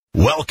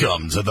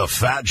Welcome to the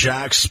Fat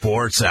Jack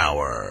Sports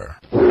Hour.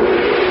 What's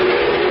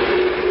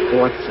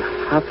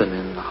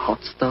happening, the hot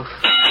stuff?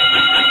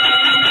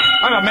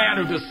 I'm a man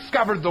who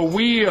discovered the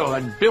wheel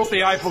and built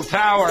the Eiffel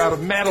Tower out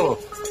of metal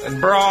and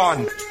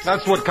brawn.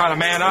 That's what kind of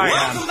man I am.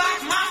 Welcome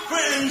back, my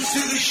friends, to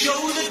the show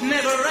that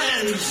never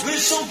ends. We're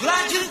so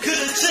glad you could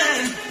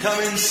attend.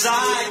 Come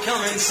inside,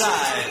 come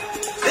inside.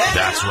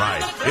 That's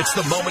right. It's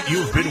the moment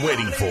you've been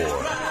waiting for.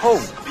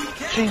 Oh,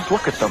 geez,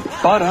 look at the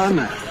butt on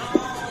that.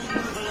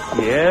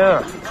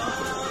 Yeah.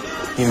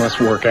 He must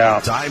work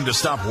out. Time to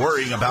stop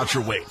worrying about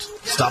your weight.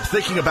 Stop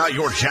thinking about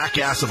your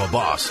jackass of a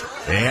boss.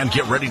 And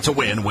get ready to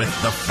win with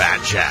the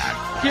Fat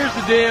Jack. Here's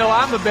the deal.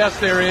 I'm the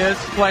best there is.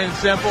 Plain and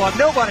simple.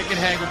 Nobody can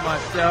hang with my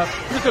stuff.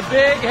 Just a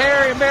big,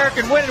 hairy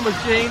American winning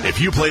machine. If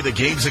you play the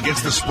games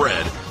against the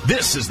spread,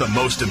 this is the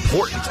most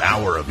important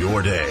hour of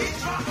your day.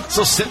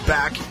 So sit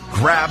back,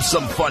 grab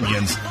some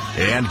Funyuns,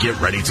 and get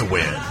ready to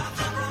win.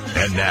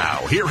 And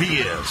now, here he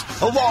is,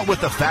 along with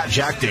the Fat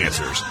Jack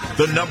Dancers,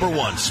 the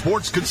 #1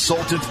 sports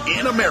consultant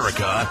in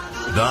America,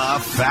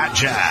 the Fat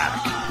Jack.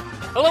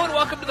 Hello and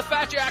welcome to the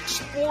Fat Jack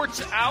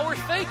Sports Hour.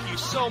 Thank you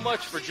so much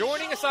for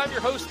joining us. I'm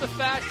your host, the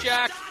Fat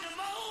Jack.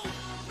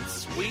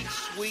 Sweet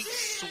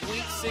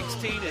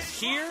 16 is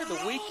here, the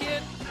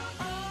weekend.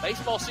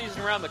 Baseball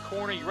season around the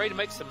corner. You ready to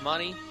make some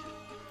money?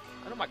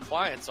 I know my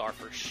clients are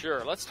for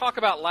sure. Let's talk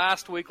about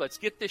last week. Let's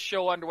get this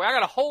show underway. I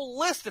got a whole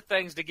list of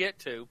things to get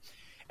to.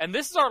 And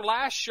this is our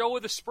last show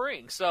of the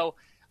spring, so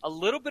a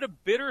little bit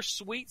of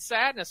bittersweet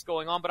sadness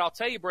going on. But I'll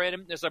tell you,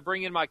 Brandon, as I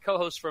bring in my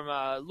co-host from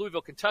Louisville,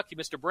 Kentucky,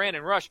 Mr.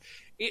 Brandon Rush,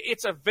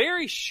 it's a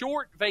very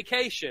short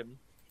vacation,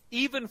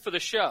 even for the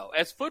show.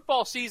 As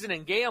football season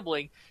and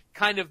gambling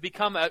kind of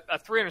become a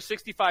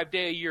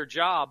 365-day-a-year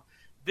job,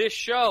 this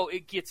show,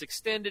 it gets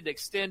extended,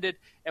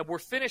 and we're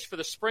finished for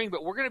the spring,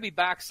 but we're going to be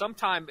back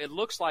sometime, it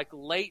looks like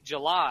late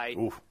July,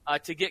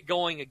 to get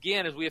going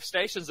again, as we have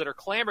stations that are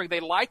clamoring. They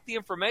like the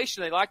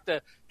information, they like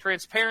the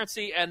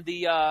transparency and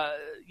the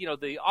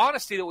the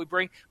honesty that we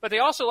bring, but they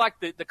also like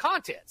the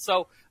content.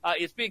 So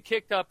it's being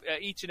kicked up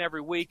each and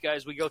every week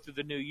as we go through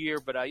the new year.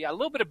 But a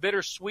little bit of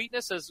bittersweet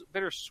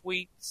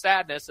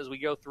sadness as we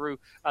go through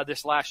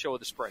this last show of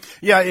the spring.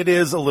 Yeah, it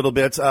is a little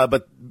bit,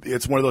 but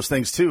it's one of those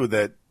things too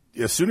that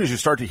as soon as you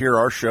start to hear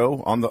our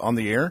show on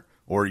the air,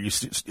 or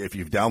if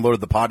you've downloaded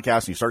the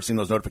podcast and you start seeing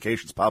those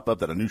notifications pop up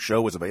that a new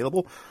show is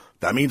available,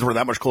 that means we're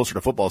that much closer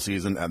to football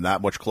season and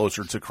that much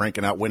closer to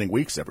cranking out winning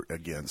weeks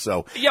again.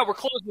 So yeah, we're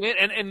closing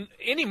in, and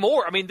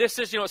anymore. I mean, this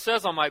is it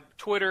says on my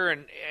Twitter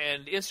and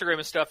Instagram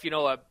and stuff.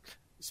 A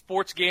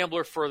sports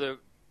gambler for the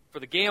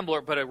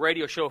gambler, but a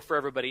radio show for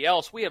everybody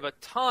else. We have a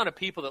ton of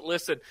people that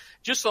listen.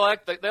 Just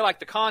they like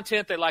the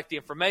content, they like the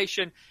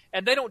information,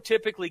 and they don't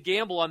typically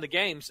gamble on the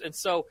games. And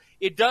so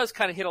it does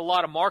kind of hit a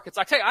lot of markets.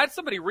 I tell you, I had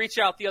somebody reach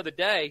out the other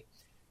day.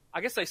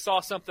 I guess they saw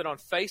something on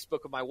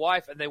Facebook of my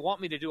wife, and they want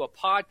me to do a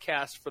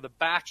podcast for The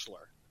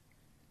Bachelor,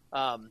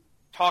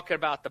 talking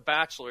about The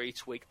Bachelor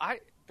each week.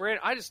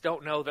 Brandon, I just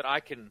don't know that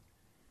I can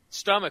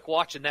stomach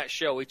watching that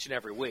show each and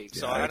every week.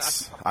 So yeah,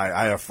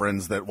 I have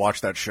friends that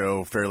watch that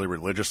show fairly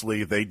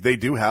religiously. They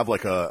do have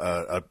like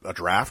a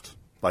draft,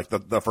 like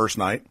the first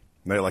night.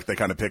 They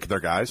kind of pick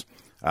their guys,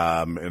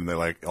 and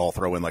they all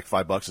throw in like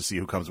 $5 to see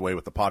who comes away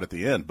with the pot at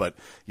the end. But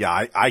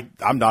yeah,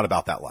 I'm not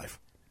about that life.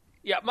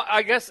 Yeah,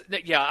 I guess.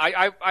 Yeah,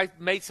 I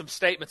made some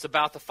statements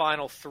about the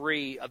final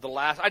three of the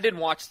last. I didn't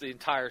watch the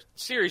entire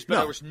series, but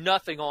there was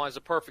nothing on as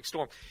a perfect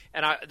storm.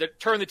 And I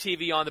turned the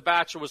TV on. The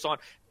Bachelor was on.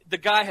 The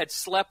guy had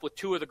slept with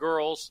two of the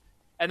girls,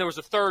 and there was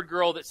a third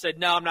girl that said,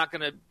 no, I'm not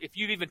going to – if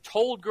you've even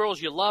told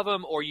girls you love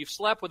them or you've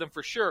slept with them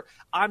for sure,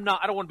 I don't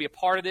want to be a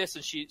part of this,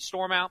 and she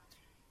stormed out.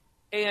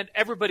 And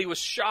everybody was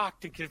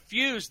shocked and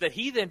confused that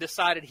he then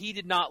decided he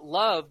did not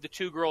love the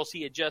two girls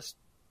he had just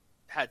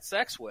had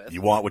sex with.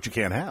 You want what you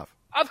can't have.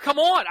 Come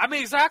on. I mean,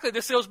 exactly.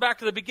 This goes back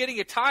to the beginning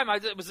of time.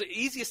 It was the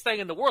easiest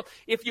thing in the world.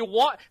 If you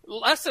want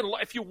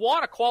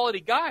a quality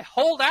guy,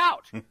 hold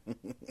out.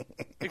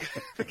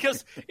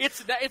 Because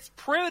it's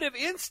primitive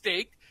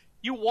instinct.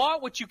 You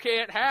want what you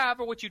can't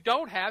have or what you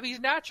don't have. He's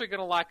naturally going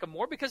to like him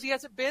more because he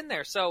hasn't been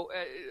there. So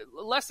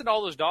less than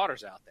all those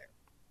daughters out there.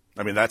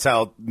 I mean, that's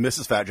how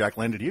Mrs. Fat Jack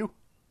landed you.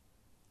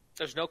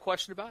 There's no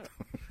question about it.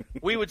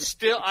 We'd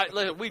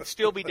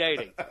still be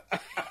dating.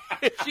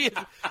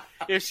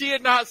 If she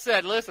had not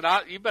said, listen,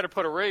 you better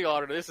put a ring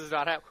on her, this is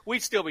not happening,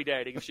 we'd still be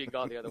dating if she had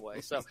gone the other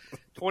way. So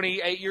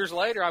 28 years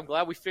later, I'm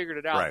glad we figured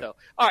it out, though.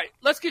 All right,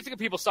 let's get to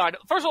people's side.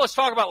 First of all, let's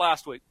talk about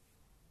last week.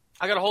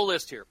 I got a whole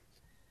list here.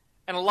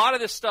 And a lot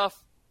of this stuff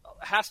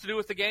has to do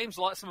with the games.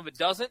 Some of it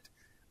doesn't.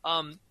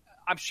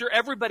 I'm sure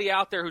everybody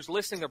out there who's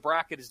listening, their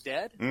bracket is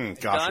dead.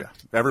 Gotcha.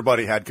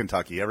 Everybody had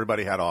Kentucky.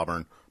 Everybody had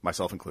Auburn,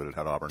 myself included,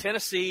 had Auburn.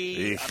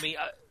 Tennessee. Eesh. I mean,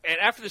 and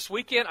after this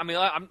weekend, I mean,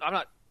 I'm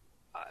not –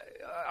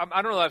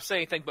 I don't know if I've said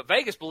anything, but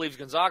Vegas believes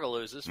Gonzaga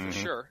loses for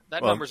sure.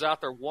 That number's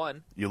out there,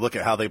 1. You look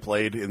at how they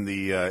played in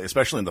the,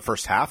 especially in the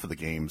first half of the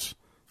games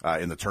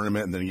in the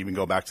tournament, and then even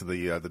go back to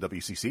the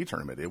WCC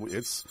tournament.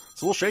 It's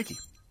a little shaky.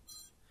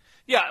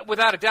 Yeah,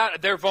 without a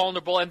doubt, they're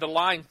vulnerable, and the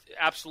line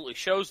absolutely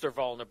shows they're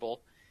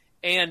vulnerable.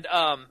 And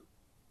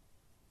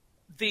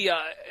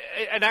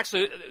and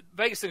actually,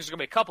 Vegas thinks there's going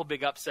to be a couple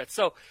big upsets.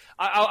 So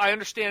I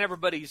understand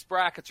everybody's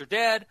brackets are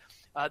dead.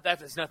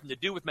 That has nothing to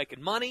do with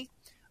making money.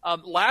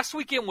 Last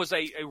weekend was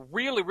a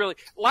really, really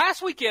 –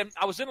 last weekend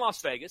I was in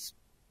Las Vegas,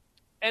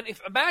 and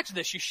imagine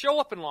this. You show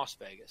up in Las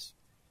Vegas,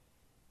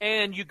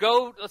 and you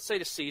go, let's say,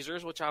 to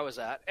Caesars, which I was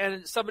at,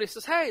 and somebody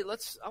says, hey,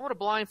 I want to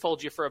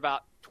blindfold you for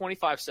about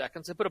 25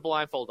 seconds and put a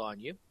blindfold on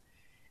you.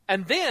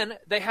 And then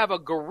they have a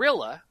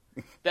gorilla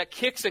that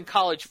kicks in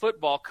college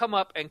football come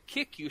up and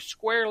kick you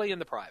squarely in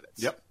the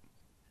privates. Yep.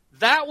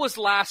 That was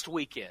last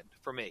weekend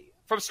for me,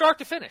 from start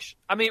to finish.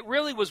 I mean, it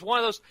really was one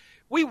of those.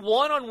 We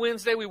won on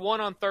Wednesday, we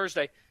won on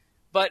Thursday,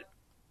 but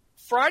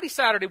Friday,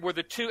 Saturday were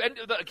the two. And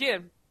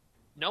again,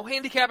 no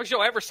handicapping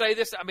show ever say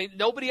this. I mean,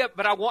 nobody.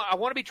 But I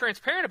want to be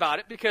transparent about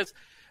it because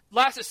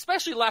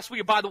especially last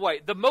week. By the way,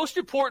 the most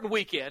important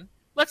weekend.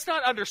 Let's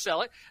not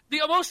undersell it.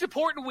 The most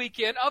important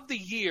weekend of the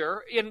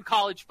year in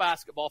college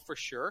basketball for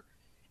sure.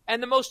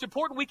 And the most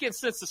important weekend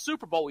since the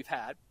Super Bowl we've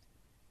had,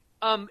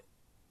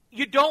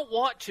 you don't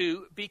want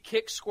to be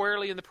kicked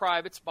squarely in the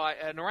privates by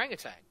an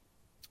orangutan,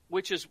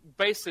 which is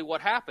basically what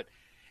happened.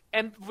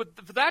 And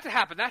for that to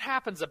happen, that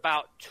happens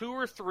about 2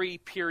 or 3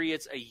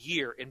 periods a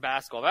year in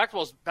basketball.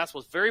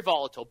 Basketball is very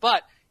volatile.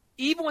 But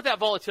even with that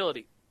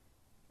volatility,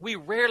 we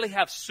rarely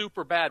have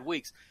super bad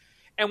weeks.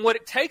 And what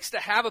it takes to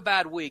have a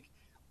bad week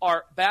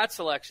are bad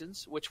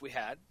selections, which we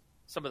had,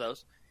 some of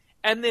those,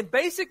 and then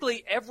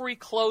basically every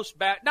close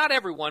not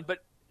everyone, but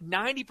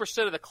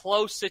 90% of the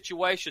close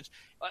situations.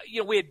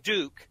 We had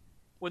Duke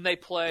when they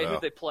played. Who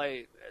did they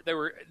play? They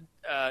were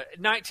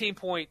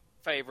 19-point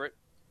favorite.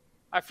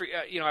 I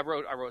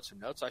wrote some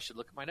notes. I should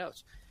look at my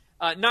notes.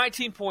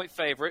 19-point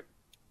favorite,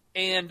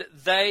 and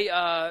they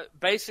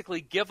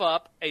basically give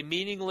up a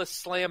meaningless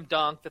slam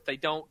dunk that they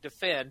don't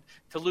defend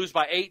to lose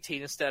by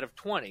 18 instead of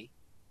 20.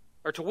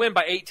 Or to win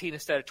by 18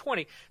 instead of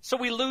 20. So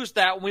we lose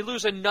that. When we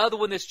lose another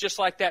one that's just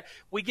like that,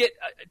 we get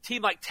a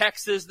team like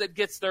Texas that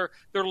gets their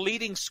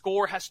leading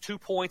scorer has 2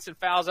 points and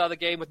fouls out of the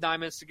game with 9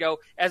 minutes to go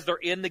as they're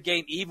in the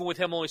game, even with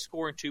him only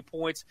scoring 2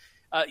 points.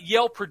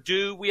 Yale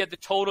Purdue, we had the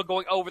total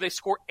going over. They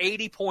scored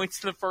 80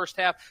 points in the first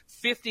half,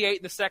 58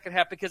 in the second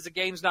half because the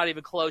game's not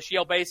even close.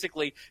 Yale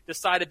basically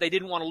decided they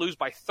didn't want to lose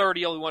by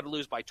 30, only wanted to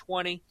lose by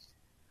 20.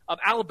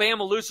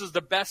 Alabama loses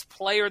the best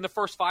player in the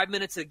first 5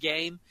 minutes of the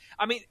game.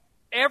 I mean,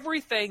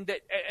 everything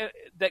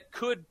that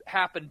could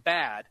happen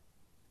bad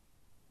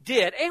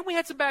did, and we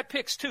had some bad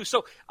picks too.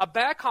 So a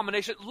bad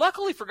combination.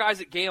 Luckily for guys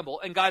that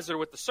gamble and guys that are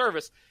with the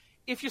service,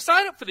 if you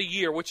sign up for the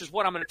year, which is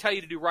what I'm going to tell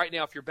you to do right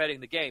now if you're betting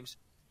the games,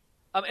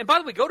 and by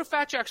the way, go to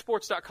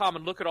FatJackSports.com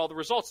and look at all the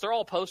results. They're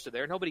all posted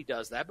there. Nobody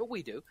does that, but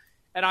we do.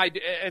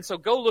 And so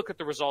go look at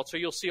the results so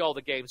you'll see all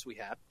the games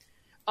we have.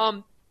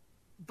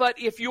 But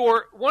if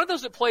you're one of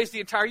those that plays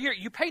the entire year,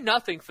 you pay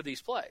nothing for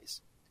these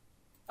plays.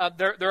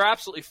 They're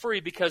absolutely free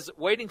because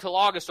waiting till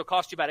August will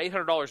cost you about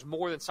 $800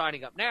 more than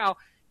signing up now.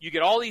 You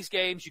get all these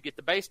games. You get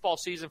the baseball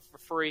season for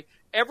free.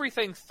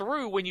 Everything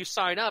through when you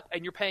sign up,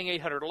 and you're paying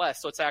 $800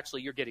 less. So it's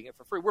actually you're getting it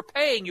for free. We're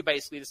paying you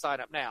basically to sign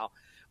up now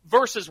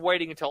versus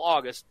waiting until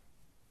August.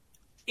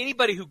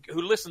 Anybody who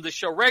listens to this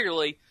show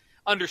regularly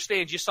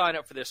understands you sign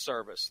up for this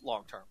service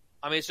long term.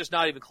 I mean, it's just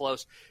not even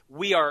close.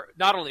 We are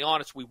not only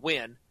honest, we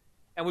win.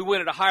 And we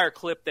win at a higher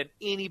clip than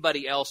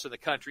anybody else in the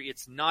country.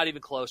 It's not even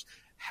close.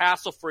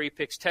 Hassle-free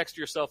picks, text to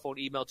your cell phone,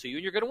 email to you,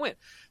 and you're going to win.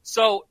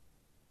 So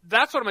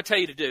that's what I'm going to tell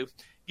you to do.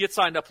 Get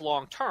signed up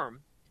long-term,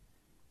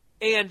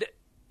 and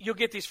you'll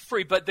get these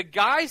free. But the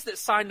guys that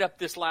signed up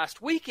this last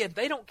weekend,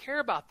 they don't care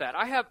about that.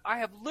 I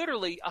have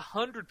literally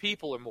 100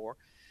 people or more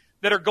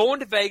that are going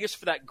to Vegas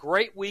for that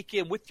great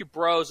weekend with your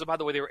bros. And by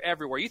the way, they were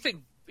everywhere. You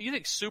think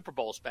Super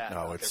Bowl's bad?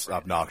 No, it's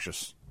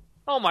obnoxious.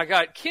 Oh, my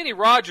God. Kenny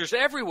Rogers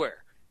everywhere.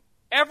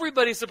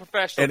 Everybody's a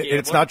professional and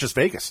it's not just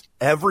Vegas.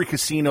 Every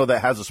casino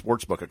that has a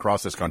sports book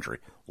across this country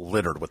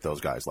littered with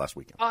those guys last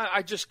weekend.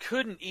 I just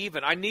couldn't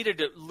even. I needed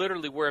to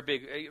literally wear a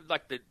big,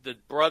 like the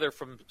brother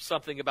from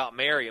Something About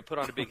Mary, and put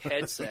on a big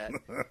headset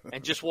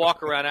and just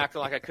walk around acting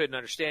like I couldn't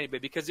understand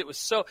anybody because it was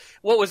so.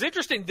 What was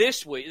interesting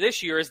this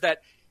year is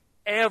that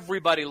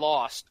everybody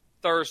lost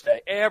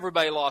Thursday.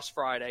 Everybody lost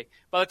Friday.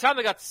 By the time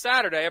they got to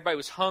Saturday, everybody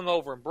was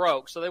hungover and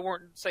broke, so they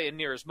weren't saying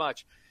near as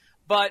much.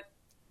 But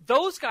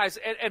those guys,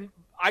 and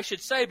I should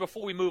say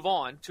before we move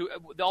on to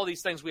all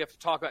these things we have to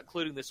talk about,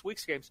 including this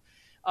week's games,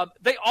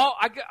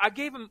 I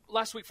gave them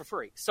last week for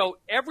free. So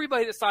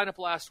everybody that signed up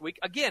last week,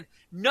 again,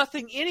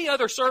 nothing any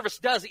other service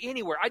does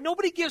anywhere.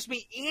 Nobody gives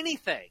me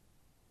anything.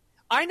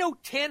 I know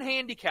 10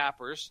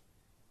 handicappers,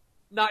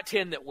 not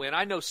 10 that win.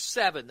 I know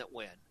 7 that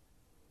win.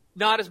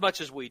 Not as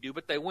much as we do,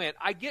 but they win.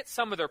 I get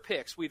some of their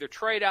picks. We either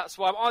trade out,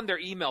 so I'm on their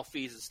email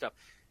fees and stuff.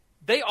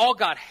 They all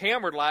got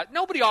hammered last.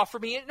 Nobody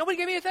offered me. Nobody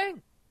gave me a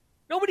thing.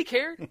 Nobody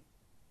cared.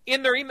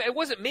 In their email, it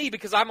wasn't me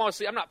because I'm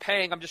not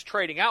paying. I'm just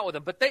trading out with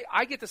them. But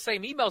I get the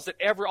same emails that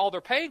all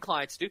their paying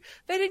clients do.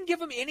 They didn't give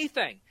them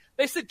anything.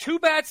 They said, "Too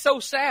bad,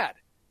 so sad."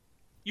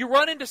 You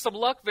run into some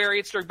luck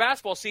variance during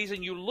basketball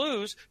season. You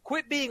lose.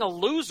 Quit being a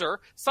loser.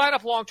 Sign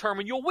up long term,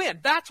 and you'll win.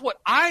 That's what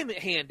I'm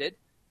handed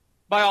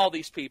by all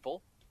these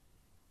people.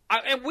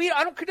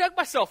 I don't conduct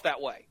myself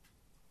that way.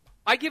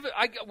 I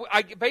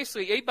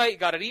basically, anybody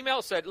got an email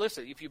that said,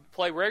 listen, if you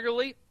play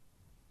regularly,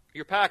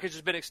 your package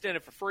has been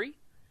extended for free.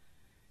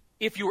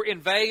 If you were in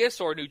Vegas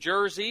or New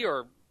Jersey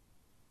or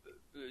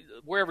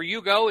wherever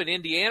you go, in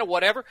Indiana,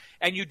 whatever,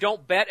 and you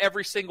don't bet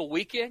every single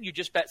weekend, you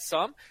just bet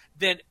some,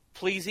 then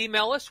please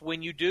email us.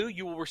 When you do,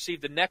 you will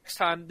receive the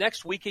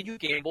next weekend you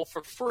gamble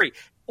for free.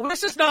 Well,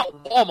 this is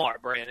not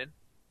Walmart, Brandon.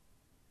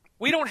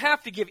 We don't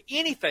have to give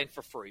anything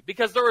for free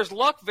because there is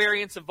luck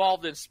variance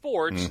involved in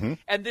sports,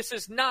 and this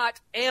is not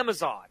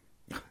Amazon.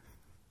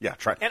 Yeah,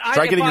 try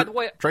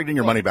getting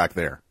your money back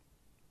there.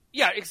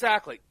 Yeah,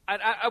 exactly.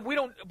 We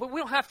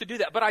don't have to do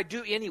that, but I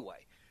do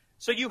anyway.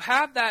 So you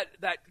have that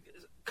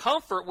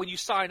comfort when you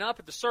sign up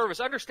at the service,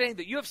 understanding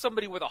that you have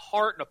somebody with a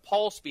heart and a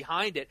pulse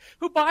behind it,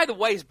 who, by the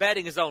way, is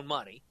betting his own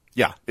money.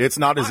 Yeah, it's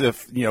not as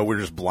if we're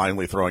just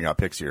blindly throwing out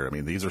picks here. I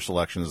mean, these are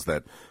selections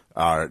that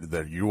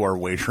you are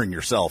wagering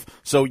yourself,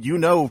 so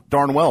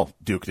darn well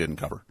Duke didn't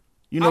cover.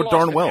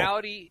 Darn well. An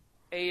Audi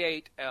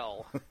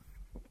A8L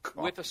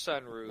with a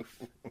sunroof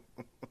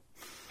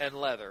and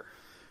leather.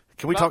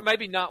 Can we talk?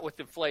 Maybe not with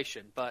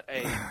inflation, but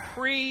a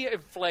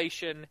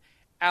pre-inflation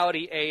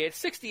Audi A8,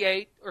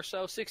 68 or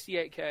so,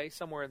 68K,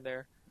 somewhere in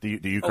there. Do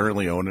you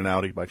currently own an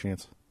Audi by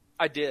chance?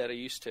 I did. I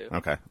used to.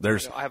 Okay.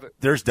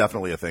 There's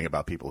definitely a thing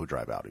about people who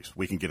drive Audis.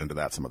 We can get into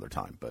that some other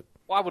time, but.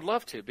 Well, I would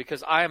love to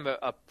because I am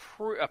a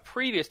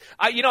previous.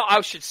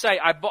 I should say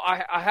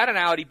I had an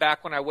Audi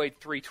back when I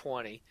weighed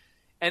 320,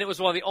 and it was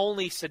one of the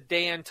only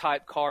sedan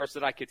type cars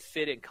that I could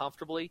fit in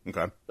comfortably.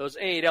 Okay. Those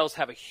A8Ls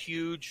have a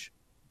huge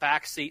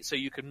back seat, so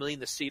you can lean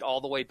the seat all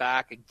the way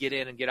back and get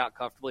in and get out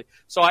comfortably.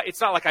 So it's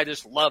not like I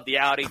just love the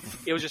Audi.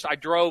 It was just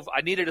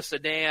I needed a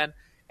sedan,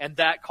 and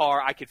that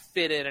car I could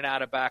fit in and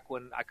out of back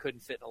when I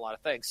couldn't fit in a lot of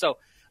things. So,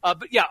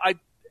 but yeah,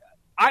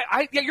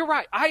 yeah, you're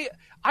right.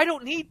 I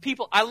don't need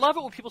people. I love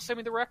it when people send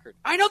me the record.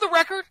 I know the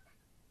record.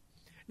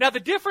 Now the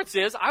difference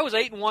is I was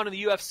 8-1 in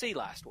the UFC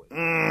last week,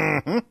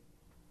 and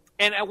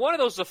at one of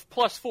those was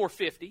plus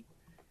 450,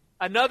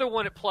 another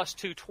one at plus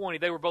 220.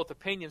 They were both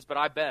opinions, but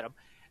I bet them.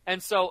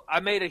 And so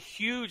I made a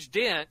huge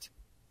dent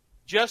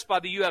just by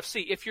the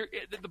UFC.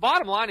 The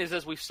bottom line is,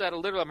 as we've said,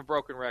 literally I'm a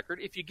broken record.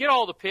 If you get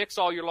all the picks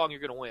all year long, you're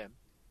going to win.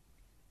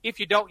 If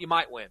you don't, you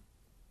might win.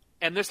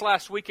 And this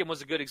last weekend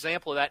was a good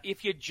example of that.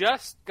 If you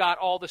just got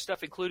all the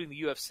stuff, including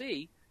the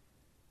UFC,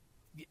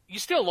 you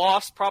still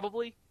lost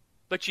probably,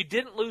 but you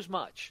didn't lose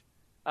much.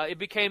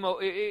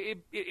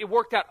 It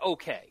worked out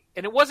okay.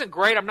 And it wasn't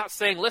great. I'm not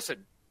saying,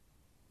 listen,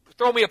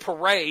 throw me a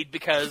parade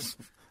because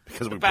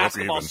the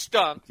basketball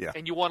stunk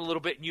and you won a little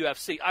bit in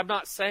UFC. I'm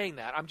not saying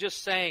that. I'm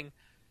just saying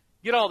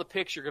get all the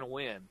picks, you're going to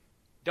win.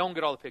 Don't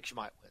get all the picks, you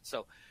might win.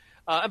 So,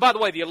 and by the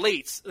way, the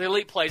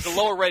elite plays, the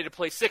lower rated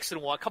play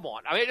 6-1. Come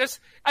on. I mean, it's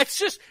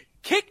just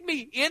kick me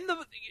in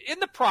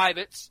the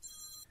privates.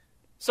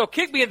 So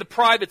kick me in the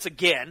privates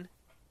again.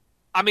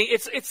 I mean,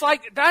 it's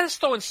like that is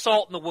throwing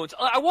salt in the wounds.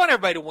 I want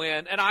everybody to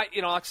win, and like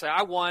I say,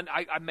 I won.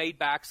 I made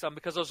back some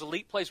because those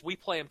elite plays, we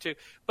play them too.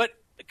 But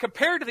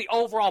compared to the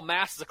overall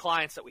masses of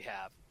clients that we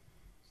have,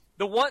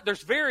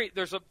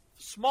 there's a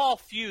small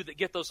few that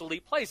get those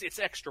elite plays. It's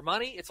extra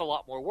money. It's a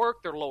lot more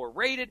work. They're lower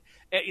rated.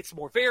 It's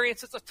more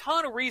variance. It's a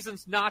ton of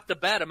reasons not to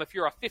bet them if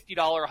you're a $50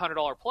 or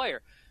 $100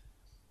 player.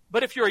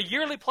 But if you're a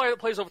yearly player that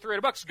plays over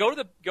 $300, go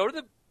to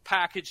the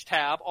package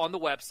tab on the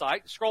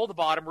website, scroll to the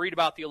bottom, read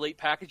about the elite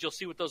package. You'll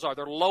see what those are.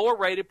 They're lower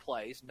rated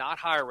plays, not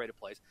higher rated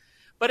plays.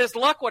 But as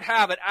luck would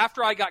have it,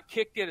 after I got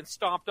kicked in and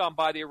stomped on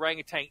by the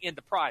orangutan in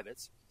the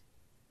privates,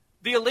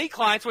 the elite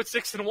clients went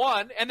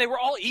 6-1, and they were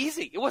all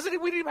easy. We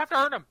didn't even have to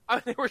earn them. I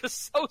mean, they were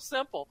just so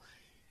simple.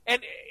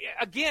 And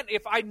again,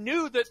 if I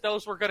knew that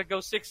those were going to go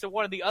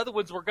 6-1 and the other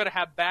ones were going to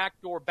have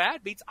backdoor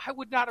bad beats, I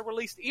would not have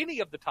released any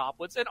of the top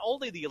ones and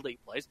only the elite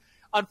plays.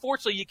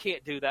 Unfortunately, you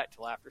can't do that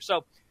till after.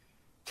 So,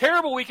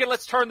 terrible weekend.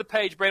 Let's turn the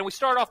page, Brandon. We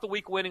start off the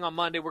week winning on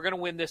Monday. We're going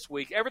to win this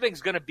week.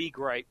 Everything's going to be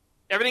great.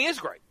 Everything is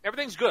great.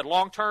 Everything's good.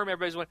 Long term,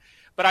 everybody's winning.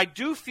 But I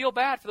do feel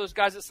bad for those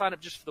guys that sign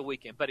up just for the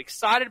weekend. But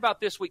excited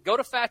about this week. Go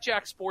to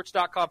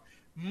FatJackSports.com.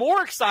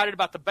 More excited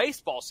about the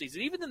baseball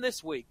season, even than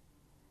this week.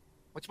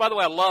 Which, by the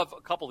way, I love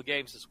a couple of the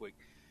games this week.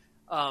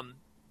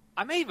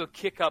 I may even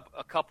kick up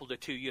a couple to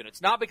 2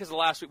 units. Not because of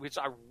last week, which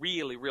I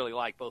really, really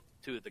like both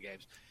 2 of the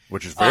games.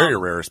 Which is very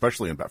rare,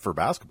 especially for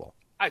basketball.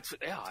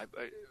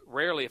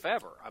 Rarely, if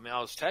ever. I mean,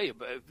 I'll just tell you.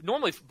 But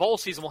normally, bowl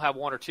season will have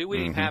 1 or 2. We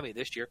didn't even have any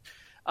this year.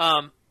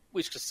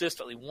 We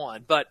consistently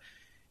won. But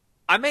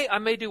I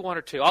may do 1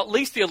 or 2. At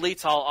least the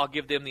elites, I'll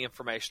give them the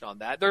information on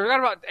that. There's got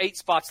about 8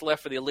 spots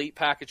left for the elite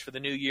package for the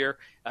new year.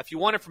 If you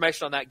want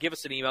information on that, give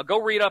us an email. Go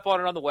read up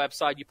on it on the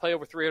website. You play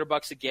over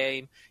 $300 a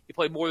game. You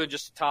play more than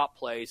just the top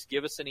plays.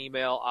 Give us an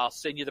email. I'll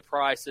send you the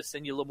prices,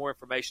 send you a little more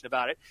information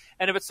about it.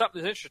 And if it's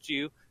something that interests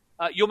you,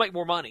 you'll make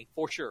more money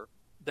for sure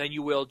than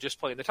you will just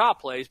playing the top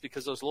plays,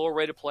 because those lower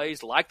rated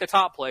plays, like the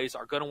top plays,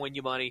 are going to win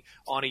you money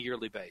on a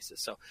yearly basis.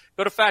 So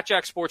go to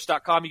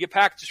FatJackSports.com. You get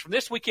packages from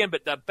this weekend,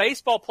 but the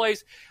baseball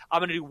plays,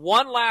 I'm going to do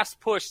one last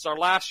push. It's our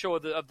last show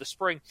of the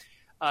spring.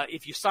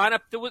 If you sign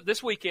up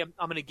this weekend,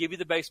 I'm going to give you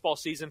the baseball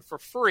season for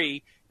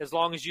free as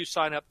long as you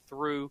sign up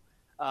through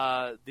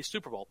the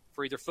Super Bowl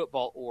for either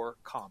football or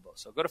combo.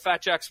 So go to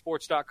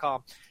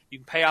FatJackSports.com. You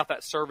can pay out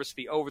that service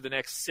fee over the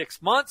next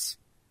 6 months,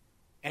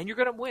 and you're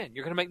going to win.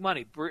 You're going to make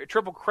money.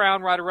 Triple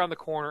Crown right around the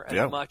corner,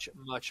 and much,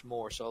 much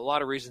more. So a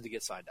lot of reasons to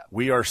get signed up.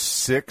 We are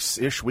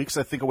 6-ish weeks,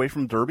 I think, away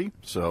from Derby.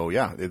 So,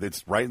 yeah,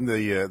 it's right in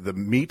the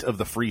meat of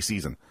the free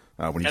season.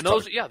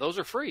 Those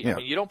are free. Yeah. I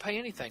mean, you don't pay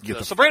anything for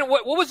those. So, Brandon,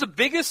 what was the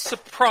biggest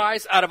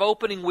surprise out of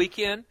opening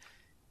weekend?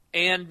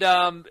 And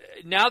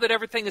now that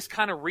everything is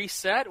kind of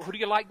reset, who do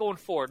you like going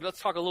forward? Let's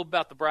talk a little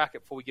about the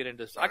bracket before we get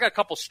into this. I got a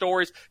couple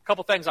stories, a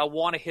couple things I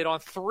want to hit on.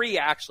 3,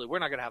 actually. We're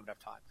not going to have enough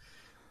time.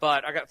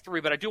 But I got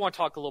 3, but I do want to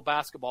talk a little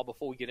basketball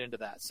before we get into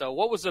that. So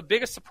what was the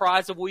biggest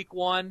surprise of week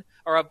 1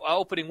 or of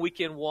opening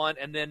weekend 1,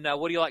 and then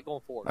what do you like going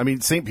forward? I mean,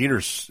 St.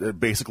 Peter's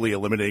basically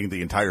eliminating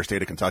the entire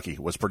state of Kentucky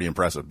was pretty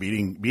impressive,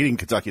 beating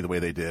Kentucky the way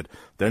they did,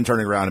 then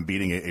turning around and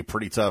beating a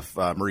pretty tough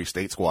Murray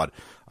State squad.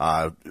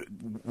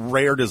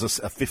 Rare does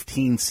a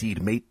 15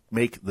 seed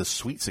make the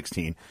Sweet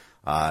 16,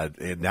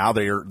 and now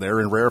they're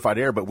in rarefied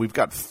air, but we've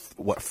got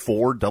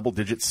 4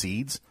 double-digit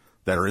seeds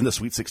that are in the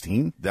Sweet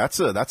 16. That's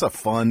a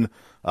fun.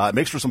 It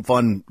makes for some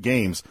fun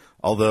games.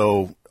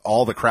 Although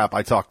all the crap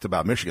I talked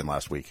about Michigan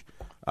last week,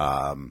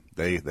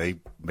 they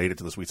made it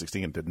to the Sweet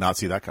 16 and did not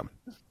see that coming.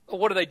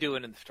 What are they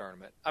doing in this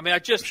tournament? I mean,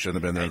 shouldn't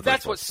have been there.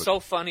 That's what's so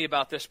funny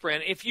about this,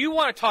 Brandon. If you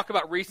want to talk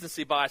about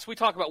recency bias, we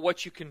talk about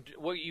what you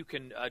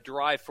can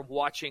derive from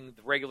watching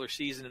the regular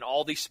season and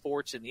all these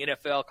sports in the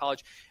NFL,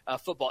 college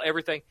football,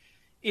 everything.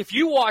 If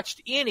you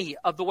watched any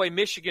of the way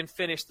Michigan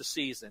finished the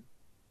season,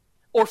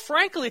 or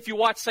frankly, if you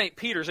watch St.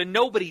 Peter's, and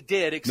nobody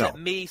did except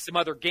me, some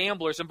other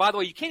gamblers, and by the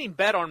way, you can't even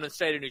bet on them in the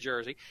state of New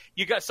Jersey.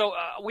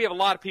 We have a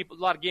lot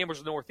of gamblers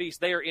in the Northeast.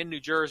 They are in New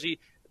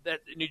Jersey.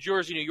 New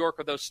Jersey, New York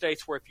are those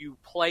states where if you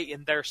play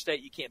in their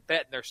state, you can't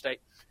bet in their state.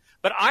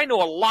 But I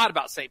know a lot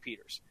about St.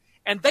 Peter's,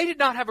 and they did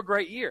not have a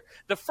great year.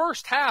 The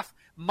first half,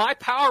 my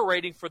power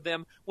rating for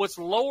them was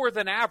lower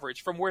than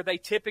average from where they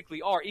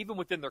typically are, even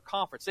within their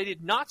conference. They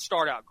did not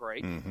start out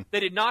great. Mm-hmm.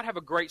 They did not have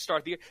a great start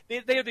of the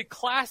year. They are the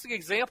classic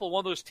example of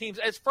one of those teams,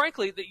 as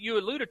frankly, that you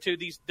alluded to,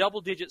 these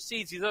double-digit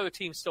seeds, these other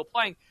teams still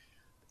playing,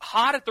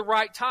 hot at the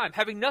right time,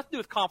 having nothing to do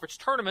with conference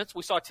tournaments.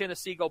 We saw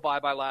Tennessee go by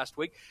last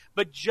week,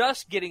 but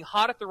just getting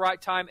hot at the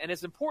right time, and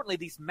as importantly,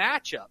 these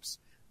matchups.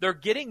 They're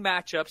getting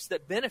matchups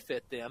that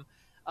benefit them.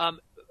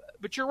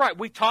 But you're right.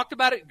 We talked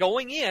about it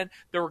going in.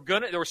 There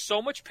was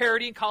so much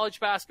parity in college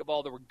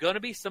basketball. There were going to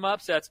be some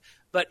upsets.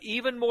 But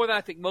even more than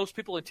I think most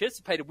people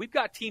anticipated, we've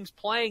got teams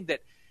playing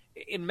that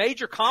in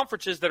major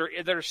conferences that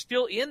are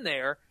still in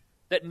there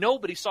that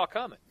nobody saw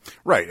coming.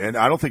 Right, and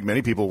I don't think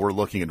many people were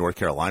looking at North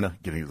Carolina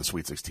getting to the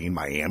Sweet 16.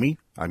 Miami.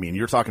 I mean,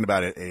 you're talking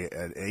about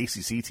an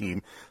ACC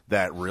team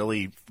that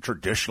really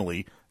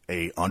traditionally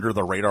a under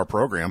the radar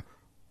program.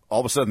 All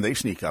of a sudden, they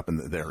sneak up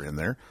and they're in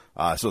there.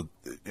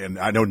 And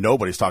I know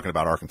nobody's talking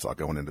about Arkansas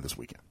going into this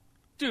weekend.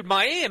 Dude,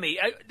 Miami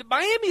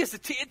is a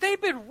team.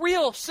 They've been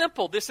real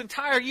simple this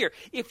entire year.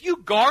 If you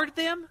guard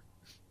them,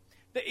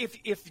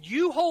 if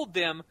you hold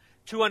them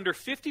to under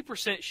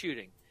 50%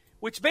 shooting,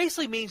 which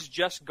basically means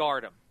just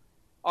guard them,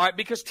 all right,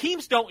 because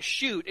teams don't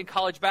shoot in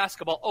college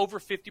basketball over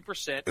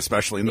 50%.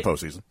 Especially in the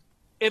postseason.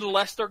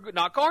 Unless they're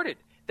not guarded.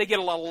 They get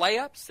a lot of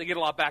layups. They get a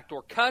lot of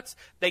backdoor cuts.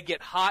 They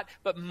get hot.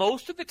 But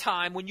most of the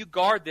time when you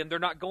guard them, they're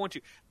not going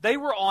to. They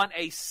were on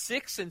a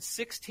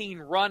 6-16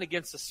 run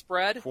against the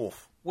spread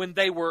when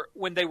they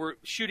were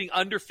shooting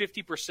under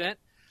 50%.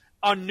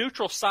 On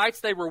neutral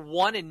sites, they were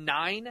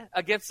 1-9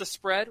 against the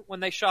spread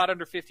when they shot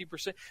under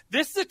 50%.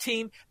 This is a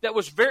team that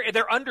was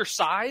they're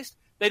undersized.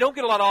 They don't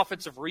get a lot of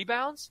offensive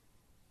rebounds.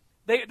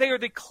 They are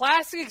the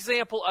classic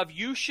example of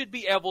you should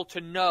be able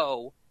to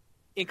know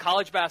in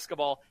college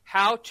basketball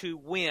how to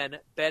win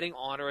betting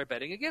on or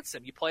betting against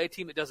them. You play a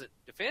team that doesn't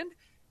defend,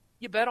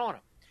 you bet on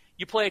them.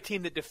 You play a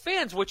team that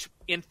defends, which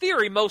in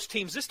theory most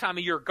teams this time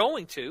of year are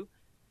going to,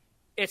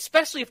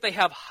 especially if they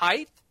have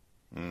height,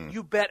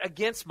 you bet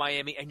against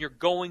Miami and you're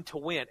going to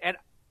win. And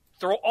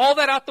throw all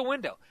that out the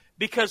window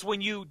because when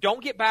you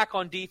don't get back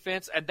on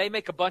defense and they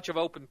make a bunch of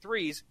open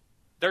threes,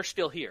 they're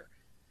still here.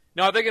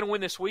 Now, are they going to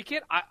win this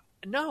weekend?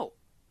 No.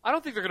 I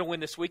don't think they're going to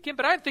win this weekend,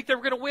 but I didn't think they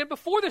were going to win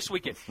before this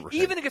weekend,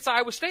 even against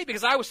Iowa State,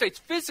 because Iowa State's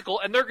physical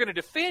and they're going to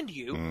defend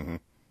you. Mm-hmm.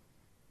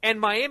 And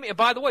Miami, and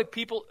by the way,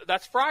 people,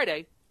 that's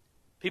Friday.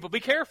 People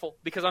be careful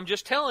because I'm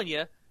just telling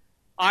you,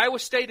 Iowa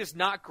State is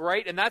not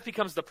great, and that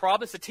becomes the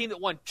problem. It's a team that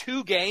won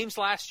 2 games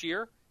last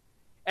year,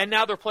 and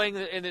now they're playing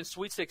in the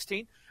Sweet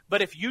 16.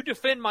 But if you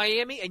defend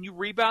Miami and you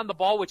rebound the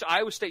ball, which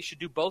Iowa State should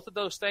do both of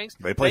those things.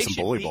 They play some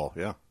bully ball,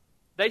 yeah.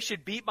 They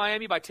should beat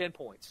Miami by 10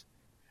 points.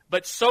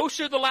 But so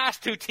should the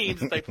last 2 teams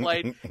that they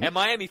played, and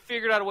Miami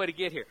figured out a way to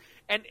get here.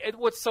 And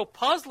what's so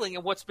puzzling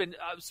and what's been,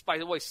 by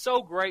the way,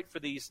 so great for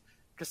these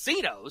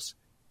casinos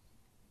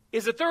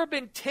is that there have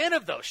been 10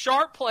 of those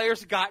sharp players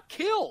that got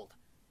killed.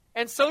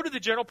 And so did the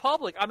general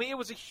public. I mean, it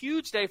was a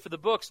huge day for the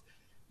books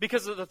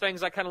because of the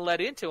things I kind of led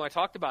into. I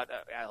talked about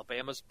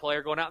Alabama's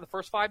player going out in the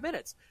first 5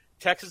 minutes.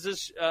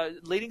 Texas's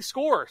leading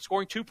scorer,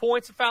 scoring 2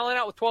 points and fouling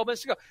out with 12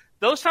 minutes to go.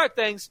 Those type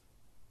things,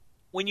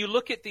 when you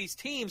look at these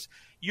teams,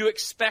 you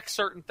expect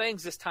certain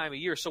things this time of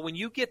year. So when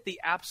you get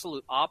the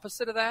absolute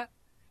opposite of that,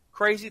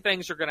 crazy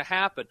things are going to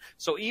happen.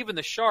 So even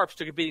the Sharps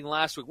took a beating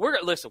last week. We're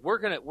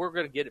going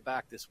to get it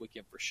back this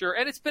weekend for sure.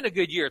 And it's been a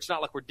good year. It's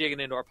not like we're digging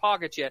into our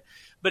pockets yet,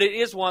 but it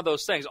is one of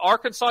those things.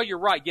 Arkansas, you're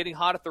right, getting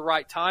hot at the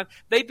right time.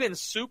 They've been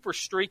super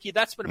streaky.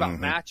 That's been about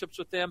matchups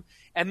with them.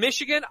 And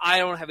Michigan, I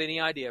don't have any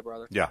idea,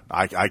 brother. Yeah,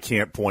 I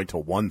can't point to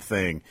one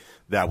thing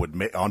that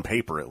would on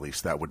paper at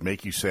least, that would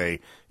make you say,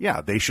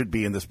 yeah, they should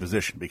be in this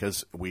position,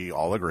 because we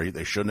all agree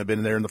they shouldn't have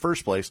been there in the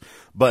first place.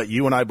 But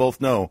you and I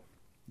both know,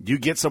 you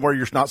get somewhere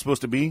you're not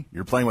supposed to be,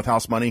 you're playing with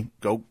house money,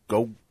 go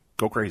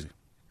crazy.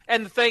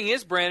 And the thing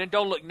is, Brandon,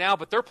 don't look now,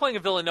 but they're playing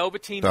a Villanova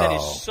team that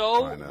is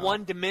so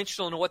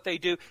one-dimensional in what they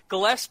do.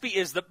 Gillespie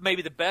is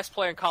maybe the best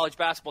player in college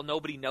basketball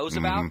nobody knows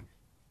about.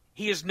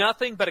 He is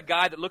nothing but a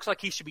guy that looks like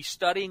he should be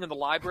studying in the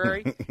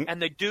library,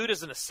 and the dude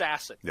is an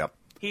assassin. Yep.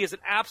 He is an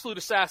absolute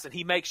assassin.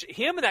 He makes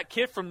him and that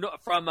kid from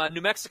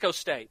New Mexico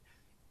State.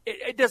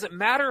 It doesn't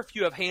matter if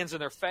you have hands in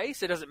their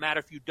face. It doesn't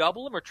matter if you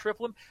double them or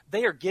triple them.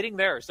 They are getting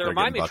theirs. They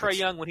remind me of Trae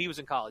Young when he was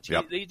in college.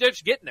 Yep. They're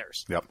just getting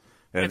theirs. Yep.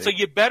 And so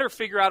you better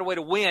figure out a way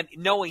to win,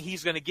 knowing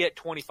he's going to get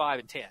 25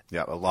 and 10.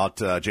 Yeah, a lot.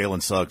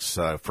 Jalen Suggs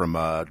from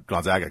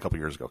Gonzaga a couple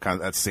years ago, kind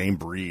of that same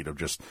breed of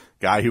just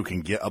guy who can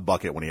get a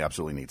bucket when he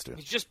absolutely needs to.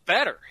 He's just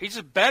better. He's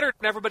just better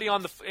than everybody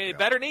on the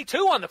better than he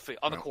too on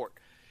the court,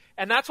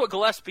 and that's what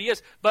Gillespie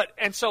is.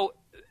 So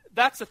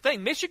that's the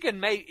thing. Michigan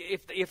may,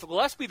 if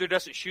Gillespie either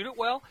doesn't shoot it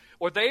well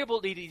or they're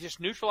able to just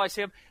neutralize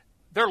him,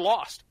 they're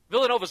lost.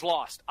 Villanova's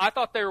lost. I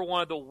thought they were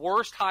one of the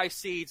worst high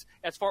seeds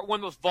as far one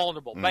of the most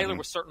vulnerable. Baylor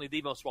was certainly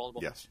the most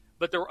vulnerable. Yes.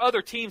 But there were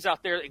other teams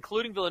out there,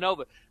 including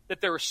Villanova,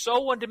 that they were so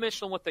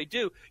one-dimensional in what they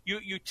do.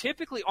 You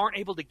typically aren't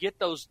able to get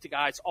those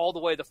guys all the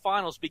way to the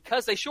finals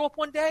because they show up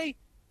one day,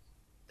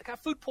 they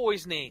got food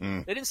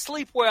poisoning. They didn't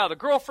sleep well. The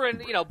girlfriend,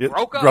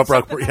 broke up.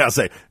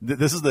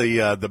 This is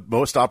the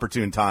most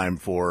opportune time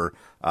for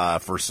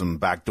some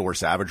backdoor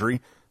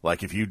savagery.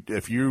 Like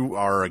if you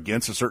are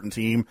against a certain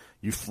team,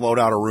 you float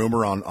out a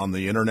rumor on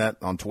the internet,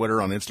 on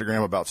Twitter, on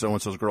Instagram about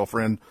so-and-so's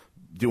girlfriend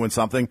doing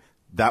something,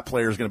 that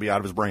player is going to be out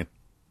of his brain.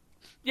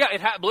 Yeah,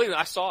 believe me,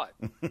 I saw it.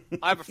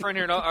 I have a friend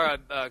here,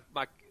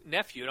 my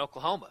nephew in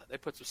Oklahoma. They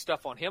put some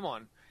stuff on him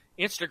on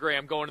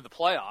Instagram going to the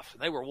playoffs,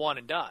 and they were one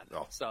and done.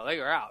 Oh. So they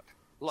were out.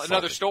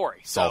 Another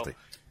story. Salty.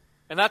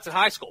 And that's in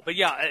high school. But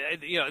yeah,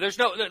 there's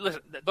no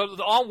listen.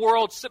 The all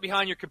world sit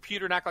behind your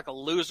computer and act like a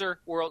loser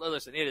world.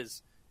 Listen, it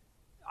is.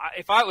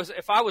 If I was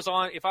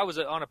on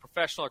a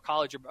professional or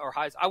college or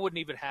high, I wouldn't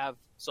even have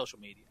social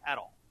media at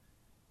all,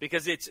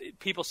 because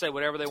people say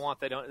whatever they want.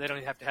 They don't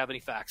even have to have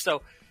any facts.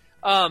 So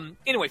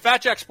anyway,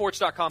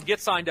 FatJackSports.com. Get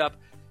signed up.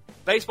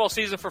 Baseball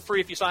season for free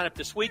if you sign up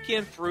this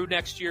weekend through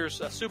next year's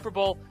Super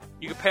Bowl.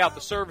 You can pay out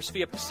the service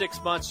fee up to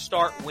 6 months.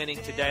 Start winning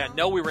today. I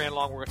know we ran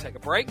long. We're going to take a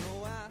break.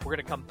 We're going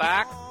to come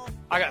back.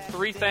 I got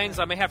 3 things.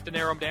 I may have to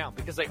narrow them down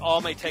because they all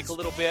may take a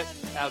little bit.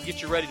 I'll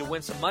get you ready to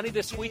win some money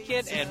this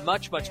weekend and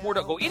much, much more.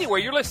 Don't go anywhere.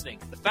 You're listening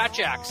to the Fat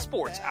Jack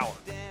Sports Hour.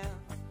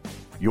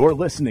 You're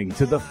listening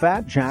to the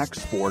Fat Jack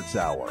Sports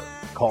Hour.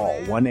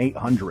 Call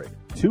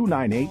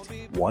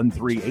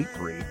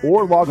 1-800-298-1383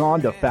 or log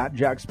on to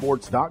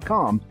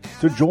FatJackSports.com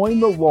to join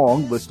the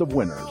long list of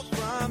winners.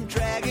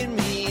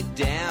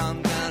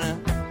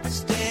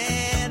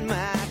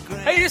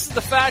 Hey, this is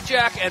the Fat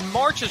Jack, and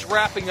March is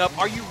wrapping up.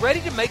 Are you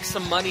ready to make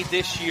some money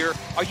this year?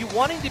 Are you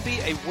wanting to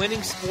be a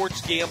winning sports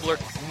gambler?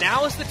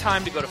 Now is the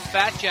time to go to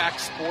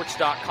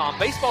FatJackSports.com.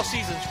 Baseball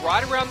season's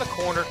right around the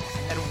corner,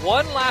 and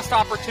one last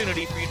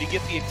opportunity for you to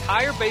get the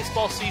entire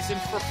baseball season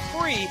for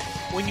free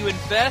when you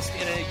invest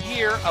in a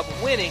year of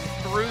winning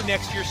through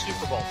next year's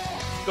Super Bowl.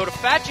 Go to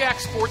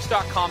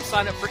FatJackSports.com,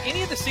 sign up for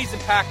any of the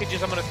season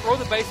packages. I'm going to throw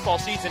the baseball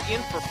season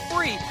in for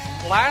free.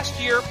 Last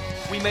year,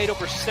 we made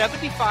over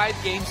 75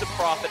 games of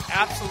profit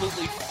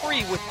absolutely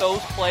free with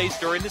those plays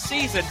during the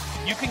season.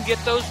 You can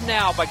get those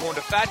now by going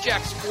to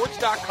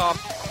FatJackSports.com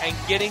and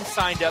getting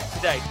signed up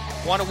today.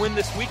 Want to win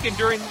this weekend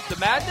during the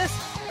madness?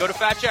 Go to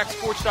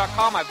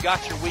FatJackSports.com. I've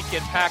got your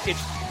weekend package.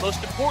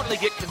 Most importantly,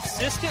 get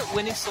consistent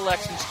winning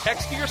selections.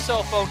 Text to your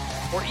cell phone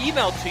or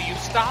email to you.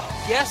 Stop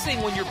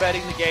guessing when you're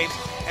betting the games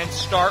and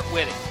start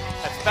winning.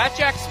 That's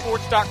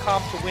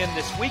FatJackSports.com to win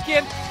this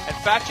weekend and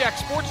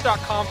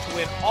FatJackSports.com to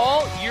win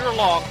all year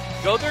long.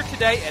 Go there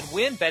today and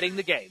win betting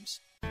the games.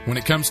 When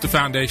it comes to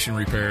foundation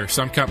repair,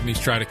 some companies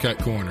try to cut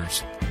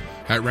corners.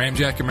 At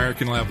Ramjack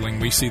American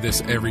Leveling, we see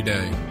this every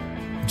day.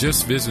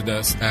 Just visit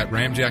us at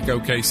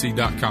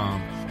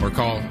ramjackokc.com or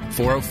call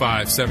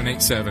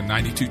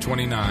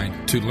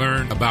 405-787-9229 to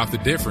learn about the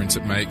difference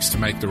it makes to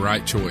make the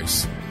right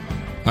choice.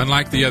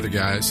 Unlike the other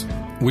guys,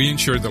 we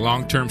ensure the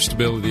long-term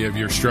stability of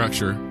your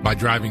structure by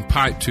driving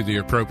pipe to the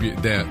appropriate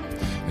depth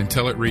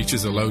until it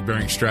reaches a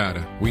load-bearing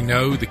strata. We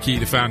know the key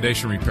to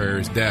foundation repair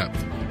is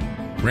depth.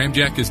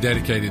 Ramjack is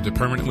dedicated to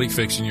permanently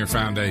fixing your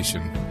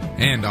foundation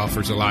and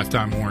offers a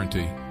lifetime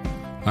warranty.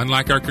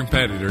 Unlike our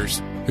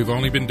competitors, who've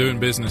only been doing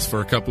business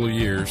for a couple of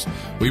years,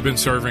 we've been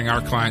serving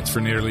our clients for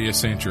nearly a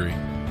century.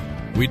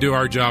 We do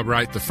our job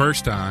right the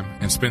first time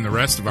and spend the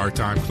rest of our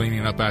time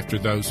cleaning up after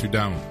those who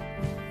don't.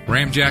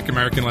 Ramjack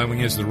American Leveling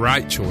is the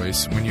right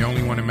choice when you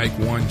only want to make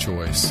one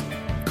choice.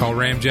 Call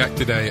Ramjack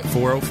today at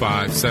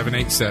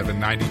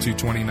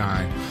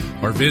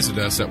 405-787-9229 or visit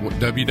us at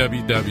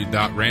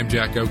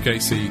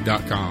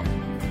www.ramjackokc.com.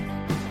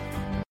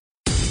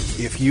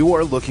 If you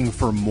are looking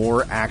for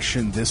more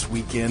action this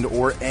weekend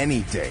or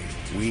any day,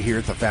 we here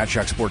at the Fat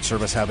Jack Sports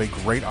Service have a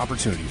great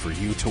opportunity for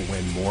you to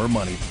win more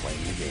money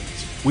playing the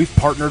games. We've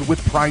partnered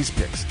with Prize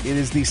Picks. It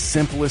is the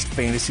simplest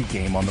fantasy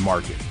game on the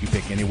market. You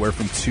pick anywhere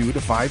from 2 to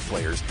 5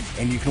 players,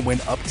 and you can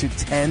win up to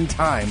 10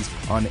 times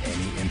on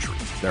any entry.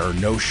 There are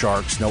no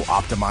sharks, no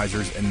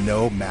optimizers, and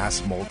no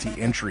mass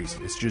multi-entries.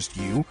 It's just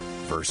you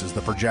versus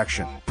the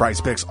projection. Prize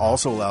Picks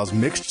also allows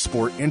mixed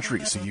sport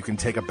entries, so you can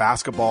take a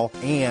basketball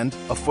and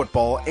a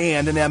football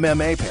and an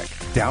MMA pick.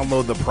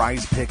 Download the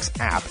Prize Picks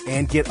app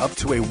and get up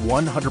to a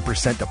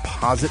 100%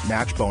 deposit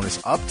match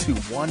bonus up to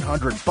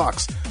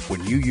 $100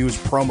 when you use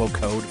promo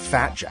code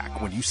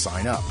FATJACK when you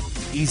sign up.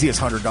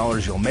 Easiest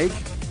 $100 you'll make,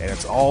 and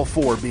it's all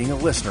for being a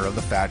listener of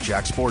the Fat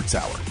Jack Sports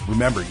Hour.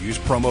 Remember, use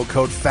promo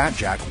code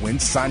FATJACK when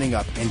signing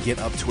up and get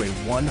up to a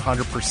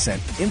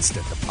 100%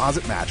 instant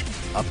deposit match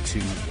up to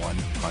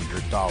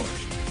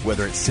 $100.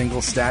 Whether it's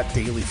single stat,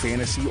 daily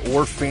fantasy,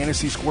 or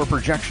fantasy score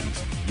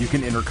projections, you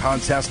can enter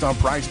contests on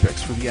Prize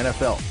Picks for the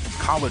NFL,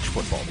 college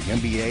football, the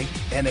NBA,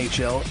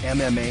 NHL,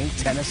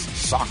 MMA, tennis,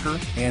 soccer,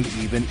 and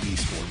even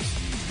esports.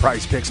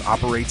 Prize Picks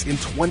operates in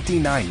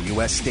 29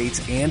 U.S.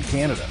 states and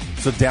Canada,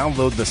 so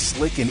download the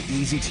slick and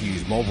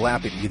easy-to-use mobile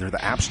app at either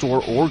the App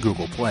Store or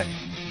Google Play.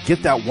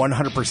 Get that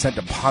 100%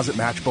 deposit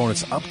match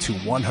bonus up to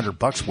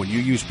 $100 when you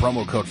use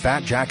promo code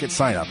FATJACK at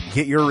sign-up.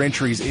 Get your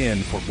entries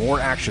in for more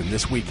action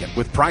this weekend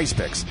with Prize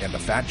Picks and the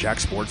Fat Jack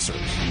Sports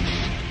Service.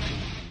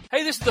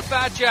 Hey, this is the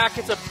Fat Jack.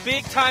 It's a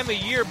big time of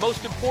year.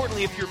 Most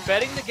importantly, if you're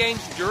betting the games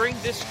during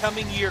this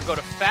coming year, go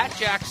to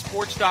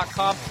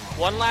FatJackSports.com.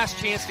 One last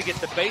chance to get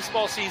the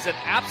baseball season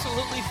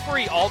absolutely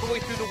free all the way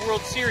through the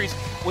World Series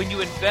when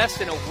you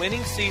invest in a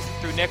winning season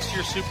through next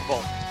year's Super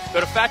Bowl. Go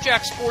to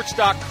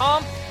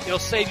FatJackSports.com. It'll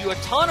save you a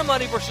ton of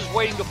money versus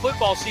waiting to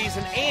football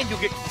season, and you'll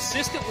get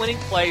consistent winning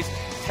plays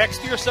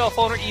text to your cell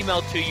phone or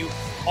email to you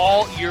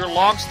all year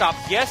long. Stop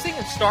guessing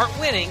and start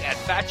winning at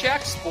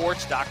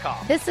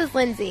FatJackSports.com. This is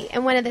Lindsay,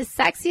 and one of the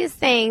sexiest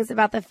things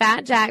about the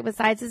Fat Jack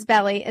besides his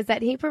belly is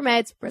that he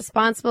promotes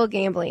responsible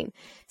gambling.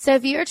 So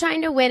if you're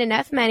trying to win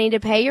enough money to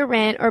pay your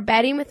rent or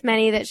betting with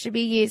money that should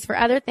be used for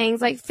other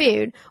things like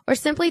food, or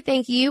simply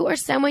think you or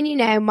someone you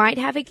know might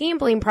have a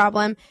gambling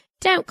problem,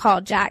 don't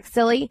call Jack,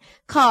 silly.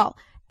 Call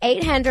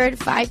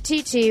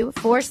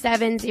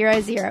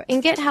 800-522-4700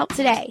 and get help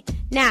today.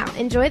 Now,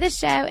 enjoy the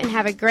show and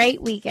have a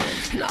great weekend.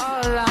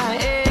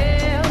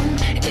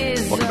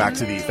 Welcome back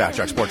to the Fat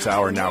Jack Sports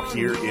Hour. Now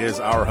here is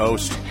our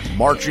host,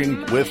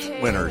 marching with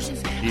winners.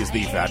 He is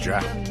the Fat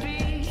Jack.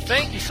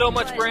 Thank you so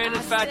much,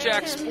 Brandon. Fat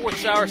Jack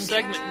Sports Hour,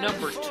 segment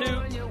number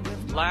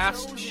 2.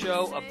 Last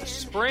show of the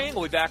spring.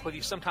 We'll be back with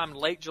you sometime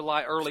late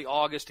July, early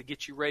August to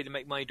get you ready to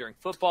make money during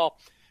football.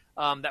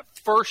 That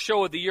first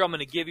show of the year, I'm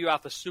going to give you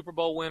out the Super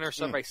Bowl winner,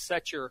 so everybody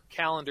set your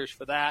calendars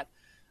for that,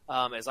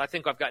 as I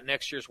think I've got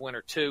next year's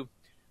winner too.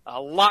 A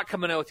lot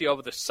coming out with you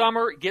over the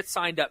summer. Get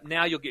signed up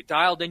now. You'll get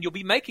dialed in. You'll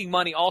be making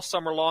money all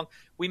summer long.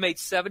 We made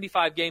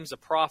 75 games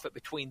of profit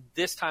between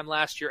this time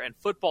last year and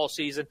football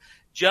season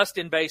just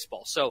in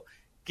baseball. So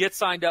get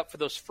signed up for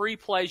those free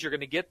plays. You're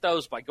going to get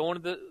those by going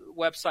to the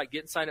website,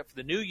 getting signed up for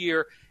the new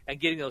year, and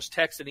getting those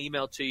texts and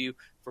email to you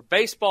for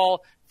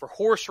baseball, for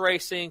horse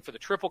racing, for the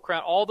Triple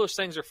Crown. All those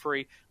things are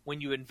free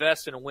when you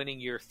invest in a winning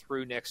year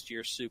through next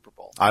year's Super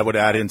Bowl. I would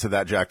add into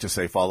that, Jack, to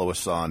say follow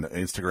us on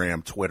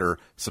Instagram, Twitter,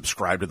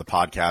 subscribe to the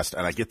podcast.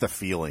 And I get the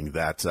feeling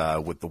that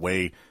with the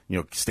way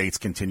states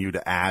continue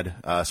to add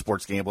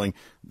sports gambling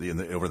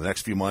over the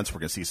next few months, we're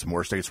going to see some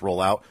more states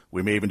roll out.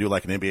 We may even do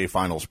like an NBA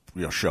Finals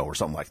show or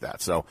something like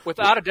that. So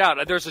without a doubt,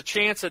 there's a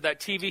chance that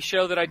TV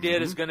show that I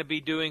did is going to be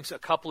doing a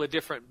couple of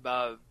different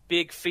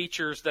big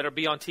features that'll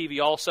be on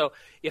TV also.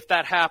 If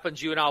that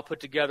happens, you and I'll put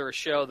together a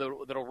show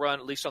that'll run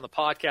at least on the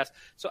podcast.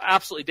 So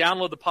absolutely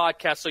download the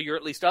podcast so you're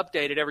at least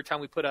updated every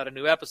time we put out a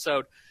new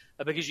episode,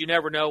 because you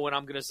never know when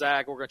I'm going to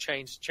zag. We're going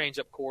to change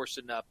up course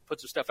and put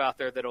some stuff out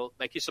there that'll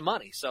make you some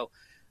money. So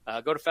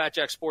go to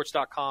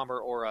FatJackSports.com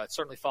or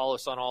certainly follow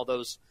us on all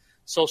those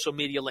social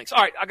media links.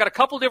 All right, I got a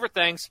couple different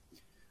things.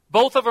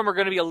 Both of them are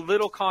going to be a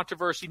little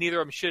controversy.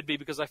 Neither of them should be,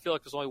 because I feel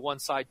like there's only one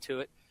side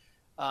to it,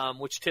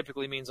 which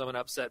typically means I'm going to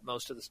upset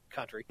most of the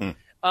country. So I'm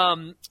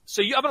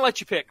going to let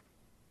you pick.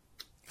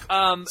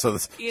 So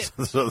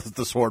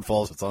the sword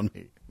falls. It's on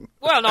me.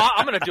 Well, no,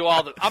 I'm going to do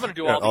all the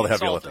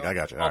heavy lifting. I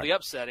got you. All the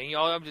upsetting.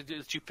 All I'm going to do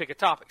is you pick a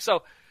topic.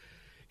 So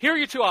here are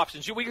your two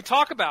options. We could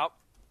talk about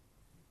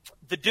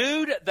the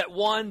dude that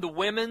won the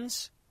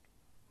women's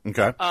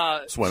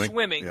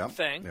swimming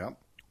thing,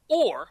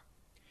 or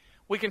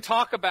we can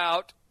talk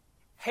about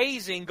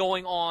hazing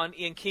going on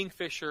in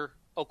Kingfisher,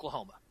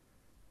 Oklahoma.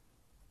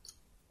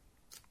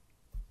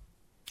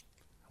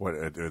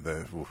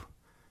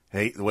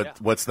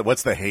 What's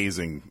the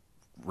hazing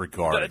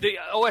regarding? The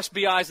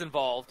OSBI is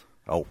involved.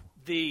 Oh.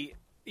 The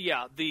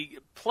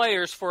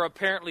players for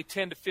apparently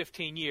 10 to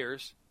 15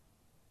 years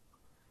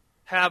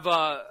have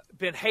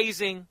been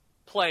hazing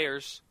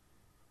players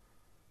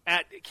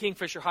at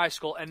Kingfisher High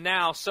School, and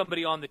now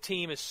somebody on the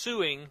team is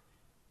suing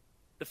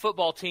the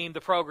football team,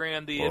 the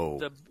program,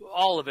 the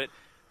all of it,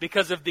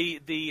 because of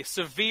the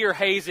severe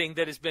hazing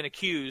that has been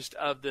accused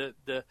of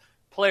the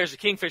players at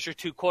Kingfisher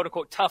to,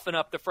 quote-unquote, toughen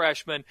up the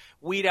freshmen,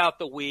 weed out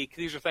the weak.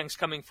 These are things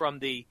coming from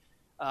the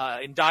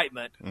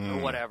indictment or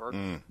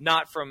whatever,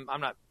 not from –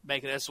 I'm not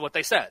making – this is what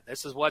they said.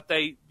 This is what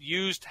they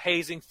used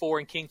hazing for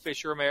in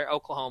Kingfisher,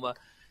 Oklahoma,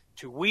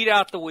 to weed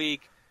out the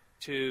weak,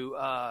 to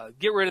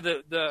get rid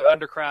of the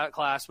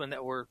underclassmen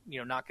that were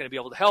not going to be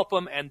able to help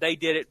them, and they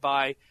did it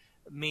by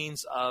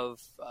means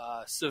of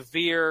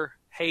severe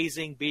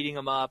hazing, beating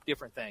them up,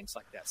 different things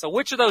like that. So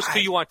which of those two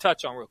you want to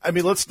touch on real quick? I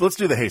mean, let's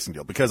do the hazing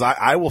deal, because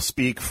I will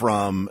speak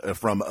from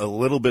a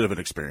little bit of an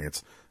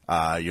experience.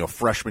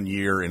 Freshman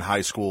year in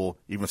high school,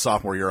 even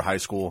sophomore year of high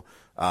school.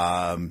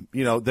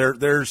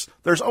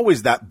 There's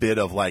always that bit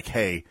of like,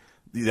 hey,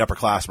 the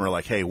upperclassmen are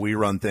like, hey, we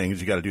run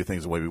things. You got to do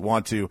things the way we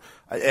want to.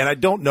 And I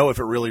don't know if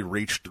it really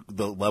reached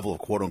the level of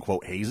quote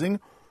unquote hazing,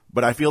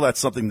 but I feel that's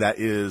something that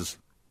is,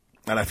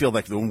 and I feel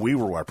like when we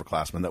were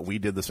upperclassmen that we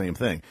did the same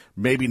thing.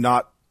 Maybe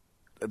not.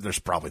 There's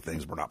probably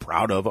things we're not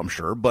proud of, I'm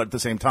sure, but at the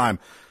same time,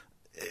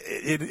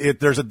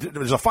 there's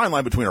a fine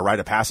line between a rite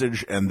of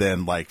passage and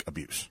then like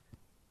abuse.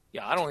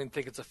 Yeah, I don't even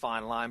think it's a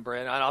fine line,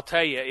 Brent. And I'll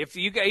tell you, if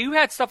you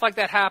had stuff like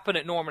that happen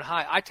at Norman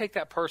High, I take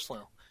that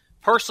personally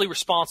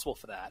responsible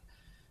for that,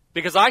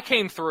 because I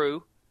came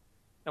through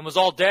and was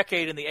all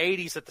decade in the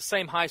 80s at the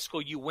same high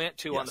school you went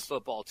to on the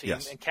football team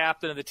and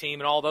captain of the team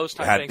and all those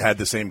type of things.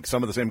 Had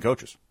some of the same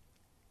coaches.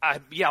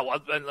 And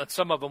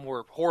some of them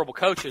were horrible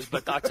coaches,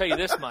 but I'll tell you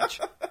this much.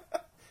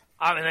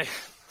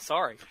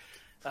 Sorry.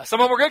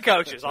 Some of them were good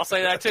coaches. I'll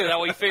say that too. That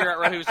way you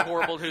figure out who's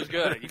horrible and who's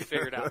good. You can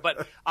figure it out.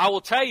 But I will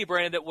tell you,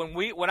 Brandon, that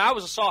when I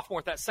was a sophomore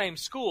at that same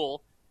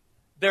school,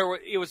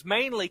 it was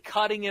mainly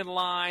cutting in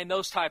line,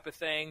 those type of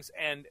things,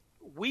 and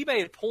we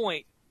made a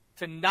point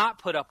to not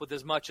put up with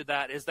as much of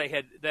that as that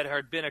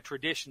had been a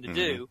tradition to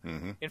do.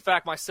 Mm-hmm. In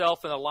fact,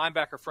 myself and a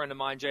linebacker friend of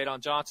mine,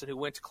 Jadon Johnson, who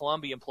went to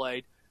Columbia and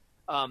played,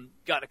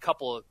 got a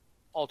couple of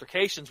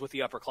altercations with the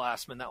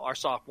upperclassmen our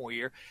sophomore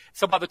year.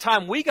 So by the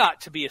time we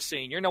got to be a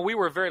senior, we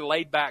were a very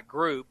laid-back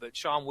group, but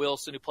Sean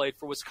Wilson, who played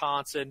for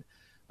Wisconsin,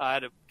 I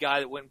had a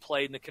guy that went and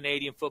played in the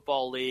Canadian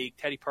Football League,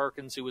 Teddy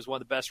Perkins, who was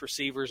one of the best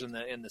receivers in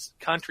the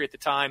country at the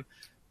time,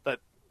 but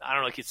I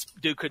don't know,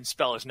 dude couldn't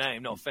spell his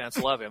name, no offense,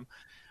 love him.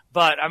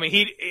 But, I mean,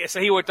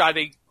 he went to, I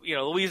think,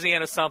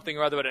 Louisiana something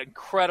or other, but an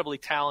incredibly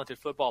talented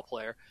football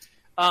player.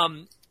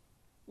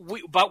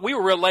 But we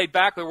were real laid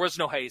back. There was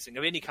no hazing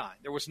of any kind.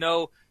 There was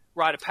no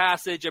rite of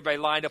passage. Everybody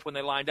lined up when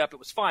they lined up. It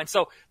was fine.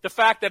 So the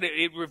fact that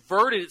it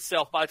reverted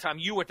itself by the time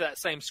you went to that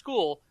same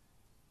school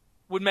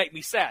would make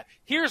me sad.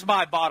 Here's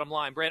my bottom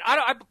line, Brent.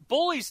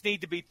 Bullies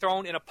need to be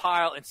thrown in a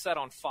pile and set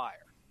on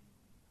fire.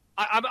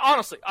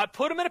 Honestly, I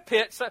put them in a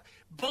pit. So,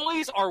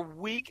 bullies are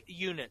weak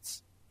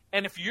units.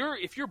 And if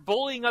you're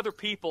bullying other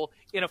people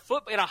in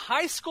a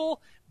high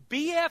school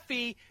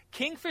BFE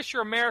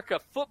Kingfisher America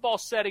football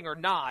setting or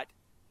not,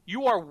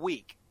 you are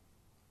weak.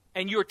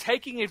 And you're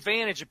taking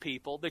advantage of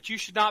people that you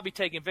should not be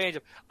taking advantage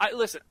of.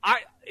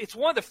 It's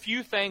one of the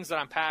few things that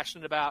I'm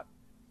passionate about.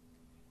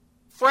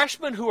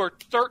 Freshmen who are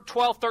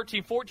 12,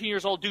 13, 14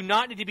 years old do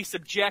not need to be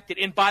subjected,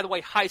 and by the way,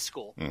 high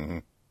school. Mm-hmm.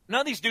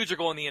 None of these dudes are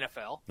going to the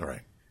NFL. All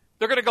right.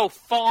 They're going to go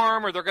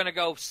farm or they're going to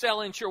go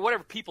sell insurance,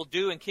 whatever people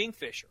do in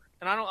Kingfisher.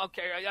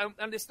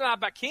 And it's not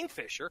about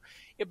Kingfisher,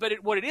 but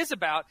what it is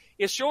about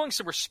is showing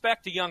some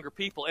respect to younger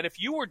people. And if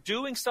you are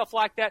doing stuff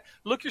like that,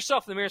 look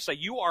yourself in the mirror and say,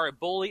 you are a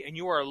bully and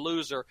you are a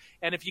loser.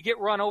 And if you get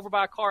run over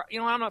by a car,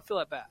 I'm not feel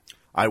that bad.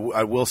 I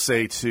will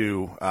say,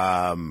 too,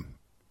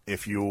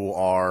 if you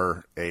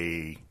are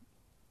an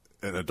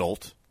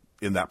adult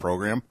in that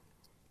program,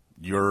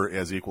 you're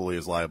as equally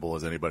as liable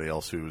as anybody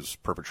else who's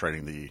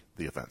perpetrating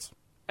the offense.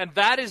 And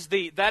that is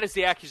the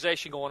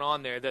accusation going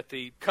on there, that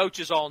the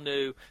coaches all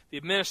knew, the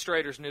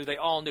administrators knew, they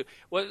all knew.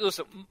 Well,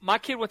 listen, my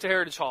kid went to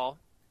Heritage Hall.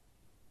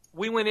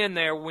 We went in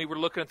there when we were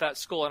looking at that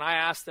school, and I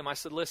asked them, I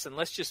said, listen,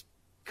 let's just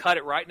cut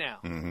it right now.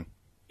 Mm-hmm.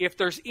 If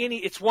there's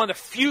it's one of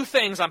the few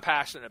things I'm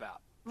passionate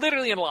about,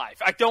 literally in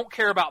life. I don't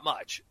care about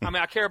much. I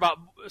mean, I care about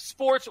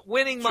sports,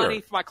 winning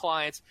money for my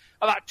clients,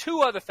 about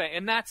two other things,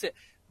 and that's it.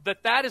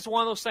 But that is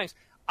one of those things.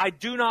 I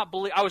do not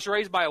believe – I was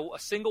raised by a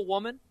single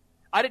woman.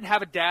 I didn't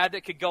have a dad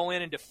that could go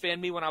in and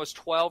defend me when I was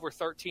 12 or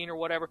 13 or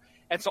whatever.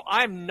 And so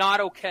I'm not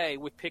okay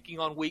with picking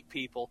on weak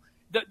people.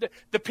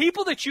 The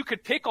people that you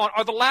could pick on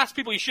are the last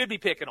people you should be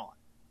picking on.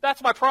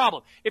 That's my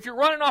problem. If you're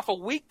running off a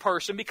weak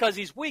person because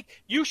he's weak,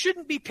 you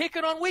shouldn't be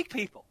picking on weak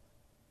people,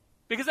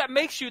 because that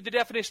makes you the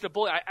definition of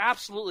bully.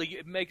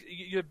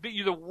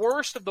 You're the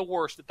worst of the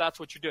worst if that's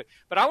what you're doing.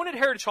 But I went to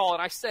Heritage Hall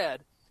and I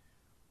said,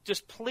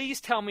 just please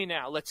tell me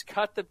now, let's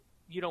cut the,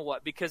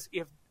 because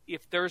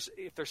if there's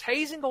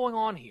hazing going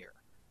on here,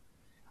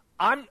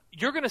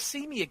 you're going to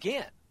see me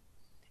again.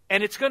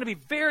 And it's going to be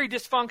very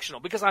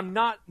dysfunctional because I'm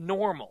not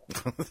normal.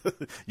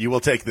 You will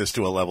take this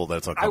to a level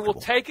that's uncomfortable. I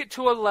will take it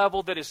to a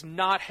level that is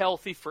not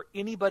healthy for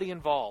anybody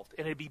involved.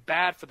 And it'd be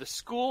bad for the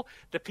school.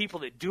 The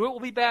people that do it will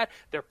be bad.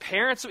 Their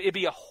parents, it'd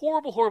be a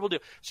horrible, horrible deal.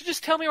 So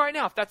just tell me right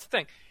now if that's the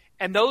thing.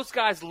 And those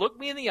guys looked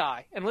me in the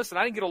eye. And listen,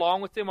 I didn't get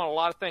along with them on a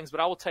lot of things, but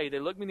I will tell you, they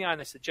looked me in the eye and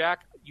they said,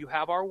 Jack, you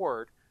have our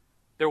word.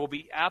 There will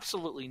be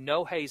absolutely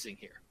no hazing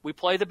here. We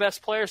play the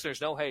best players. There's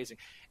no hazing.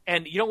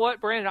 And you know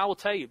what, Brandon? I will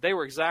tell you, they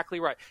were exactly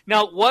right.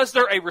 Now, was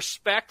there a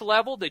respect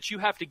level that you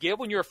have to give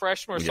when you're a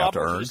freshman or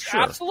sophomore?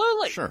 Sure.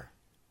 Absolutely. Sure.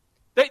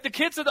 The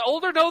kids that are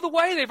older know the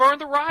way. They've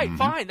earned the right.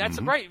 Fine. That's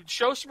great.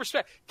 Show some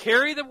respect.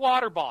 Carry the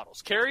water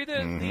bottles. Carry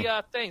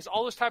the things,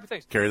 all those type of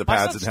things. Carry the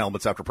pads and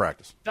helmets after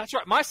practice. That's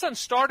right. My son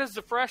started as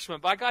a freshman.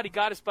 By God, he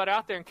got his butt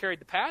out there and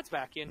carried the pads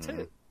back in,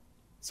 too.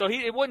 So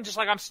it wasn't just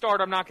like,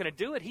 I'm not going to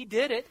do it. He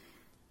did it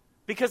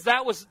because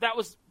that was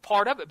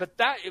part of it. But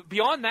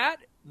beyond that,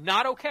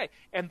 not okay.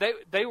 And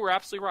they were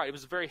absolutely right. It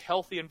was a very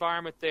healthy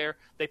environment there.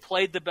 They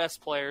played the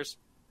best players.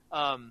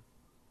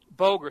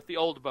 Bogert, the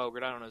old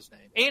Bogert, I don't know his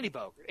name. Andy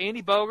Bogert.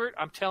 Andy Bogert,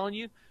 I'm telling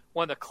you,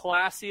 one of the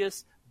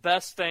classiest,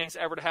 best things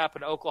ever to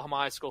happen to Oklahoma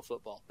high school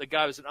football. The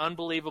guy was an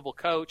unbelievable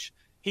coach.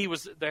 He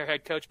was their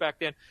head coach back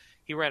then.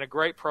 He ran a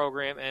great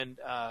program and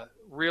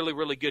really,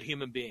 really good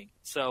human being.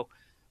 So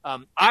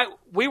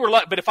we were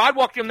lucky. But if I'd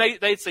walked in,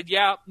 they'd said,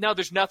 yeah, no,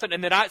 there's nothing.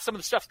 And then some of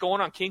the stuff's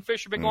going on.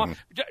 Kingfisher been going on.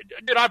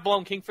 Dude, I'd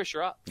blown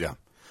Kingfisher up. Yeah.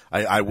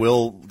 I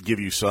will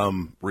give you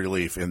some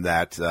relief in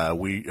that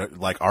we,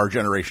 like our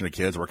generation of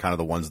kids, were kind of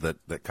the ones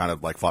that kind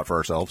of like fought for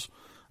ourselves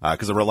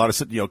because there were a lot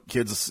of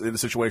kids in a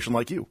situation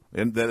like you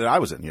and that I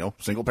was in,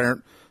 single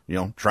parent,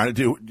 trying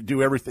to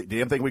do everything,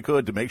 damn thing we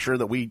could to make sure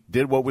that we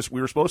did what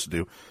we were supposed to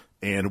do,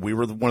 and we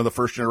were one of the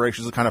first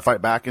generations to kind of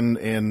fight back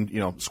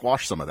and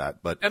squash some of that.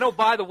 But and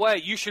by the way,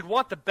 you should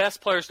want the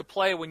best players to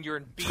play when you're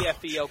in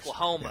BFE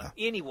Oklahoma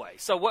anyway.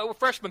 So what a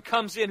freshman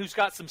comes in who's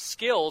got some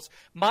skills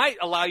might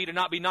allow you to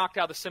not be knocked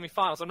out of the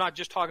semifinals. I'm not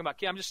just talking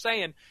about I'm just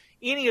saying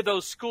any of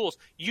those schools,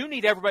 you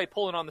need everybody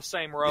pulling on the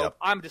same rope. Yep.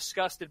 I'm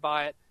disgusted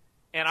by it,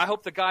 and I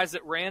hope the guys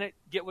that ran it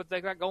get what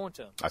they got going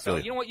to them. I feel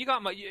you know what, you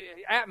got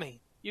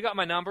You got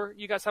my number.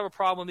 You guys have a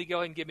problem with me, go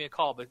ahead and give me a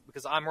call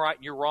because I'm right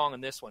and you're wrong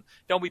in this one.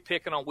 Don't be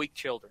picking on weak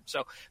children.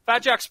 So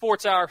Fat Jack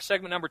Sports Hour,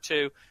 segment number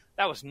 2,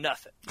 that was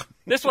nothing.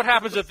 This is what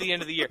happens at the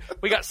end of the year.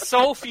 We got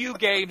so few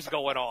games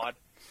going on.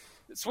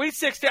 Sweet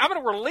 16, I'm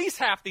going to release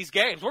half these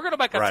games. We're going to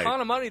make a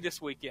ton of money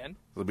this weekend.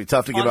 It'll be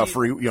tough to give out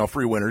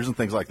free winners and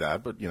things like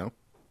that, but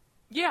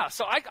Yeah,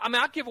 so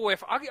I'll give away.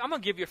 I'm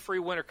going to give you a free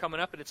winner coming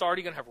up, and it's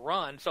already going to have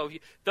run. So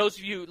those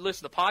of you who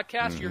listen to the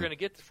podcast, you're going to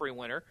get the free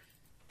winner.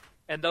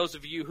 And those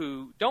of you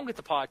who don't get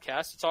the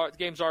podcast, the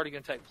game's already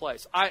going to take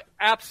place. I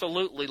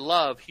absolutely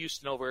love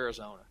Houston over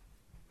Arizona.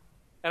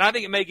 And I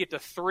think it may get to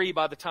 3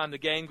 by the time the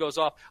game goes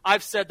off.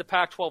 I've said the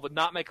Pac-12 would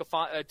not make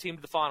a team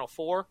to the Final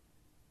Four.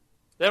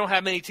 They don't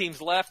have many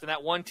teams left, and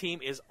that one team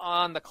is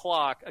on the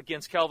clock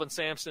against Kelvin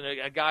Sampson,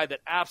 a guy that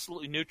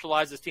absolutely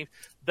neutralizes teams.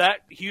 That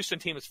Houston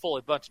team is full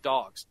of a bunch of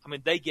dogs. I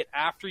mean, they get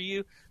after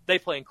you. They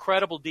play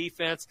incredible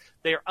defense.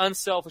 They are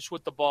unselfish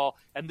with the ball,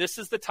 and this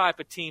is the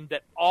type of team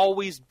that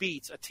always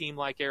beats a team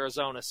like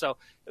Arizona. So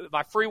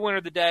my free winner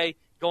of the day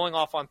going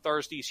off on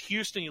Thursday is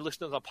Houston. You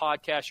listen to the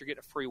podcast, you're getting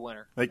a free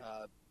winner.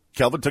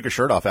 Kelvin took his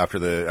shirt off after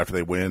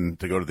they win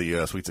to go to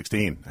the Sweet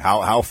 16.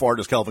 How far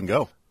does Kelvin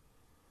go?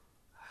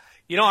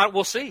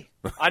 We'll see.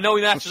 I know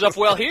he matches up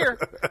well here.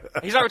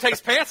 He's not going to take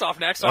his pants off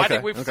next, so I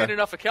think we've seen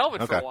enough of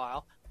Kelvin for a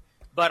while.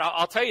 But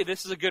I'll tell you,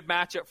 this is a good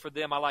matchup for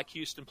them. I like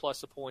Houston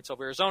plus the points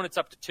over Arizona. It's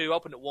up to 2.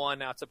 Opened at 1.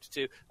 Now it's up to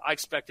 2. I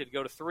expect it to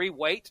go to 3.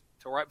 Wait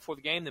till right before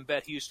the game, then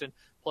bet Houston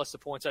plus the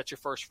points. That's your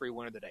first free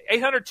winner of the day.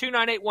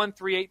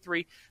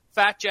 800-298-1383,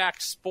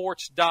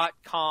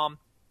 FatJackSports.com.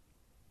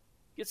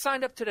 Get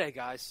signed up today,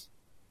 guys.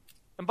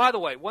 And by the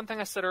way, one thing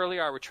I said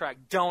earlier, I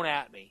retract. Don't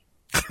at me.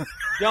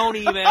 Don't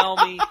email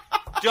me.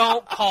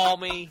 Don't call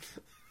me.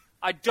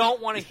 I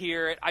don't want to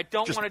hear it. I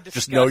don't want to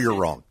discuss it. Just know you're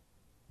wrong.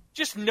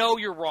 Just know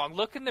you're wrong.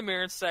 Look in the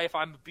mirror and say, if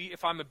I'm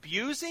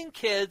abusing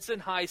kids in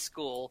high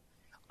school,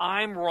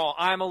 I'm wrong.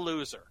 I'm a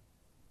loser.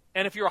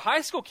 And if you're a high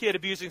school kid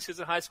abusing kids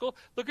in high school,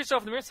 look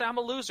yourself in the mirror and say, I'm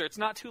a loser. It's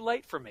not too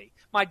late for me.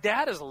 My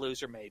dad is a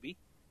loser maybe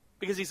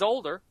because he's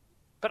older,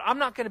 but I'm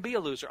not going to be a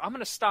loser. I'm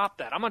going to stop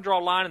that. I'm going to draw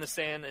a line in the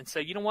sand and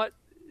say, you know what?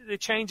 The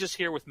change is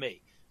here with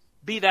me.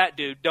 Be that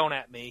dude. Don't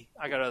at me.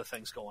 I got other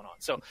things going on.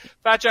 So,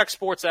 Fat Jack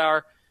Sports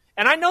Hour.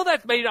 And I know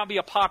that may not be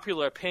a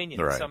popular opinion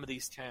in some of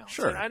these towns.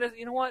 Sure. And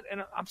you know what?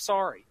 And I'm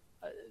sorry.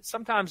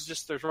 Sometimes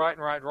just there's right and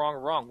right, wrong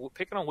and wrong.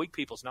 Picking on weak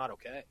people is not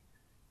okay.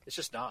 It's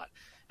just not.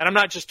 And I'm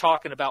not just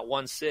talking about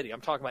one city. I'm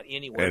talking about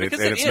anywhere. And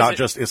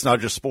it's not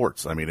just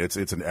sports. I mean, it's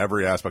in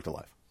every aspect of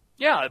life.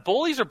 Yeah,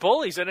 bullies are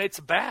bullies, and it's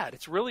bad.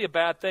 It's really a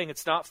bad thing.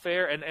 It's not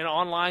fair. And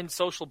online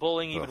social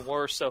bullying even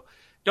worse. So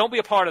don't be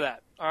a part of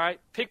that. All right?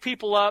 Pick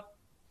people up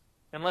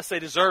unless they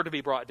deserve to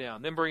be brought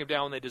down. Then bring them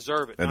down when they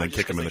deserve it. And then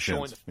kick them in the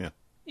shins.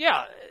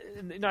 Yeah,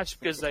 not just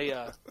because they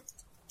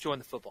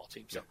joined the football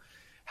team. So,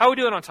 How are we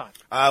doing on time?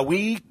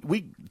 We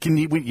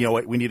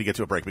need to get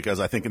to a break because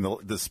I think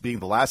this being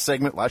the last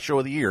segment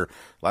of the year,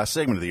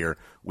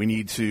 we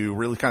need to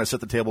really kind of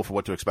set the table for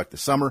what to expect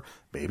this summer.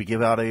 Maybe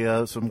give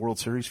out some World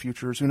Series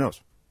futures. Who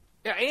knows?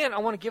 Yeah, and I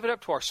want to give it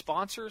up to our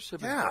sponsors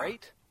who've been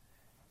great.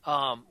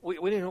 I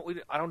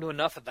don't do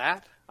enough of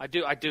that. I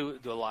do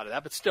a lot of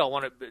that, but still I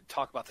want to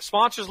talk about the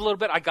sponsors a little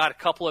bit. I got a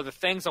couple other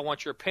things I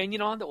want your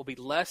opinion on that will be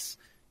less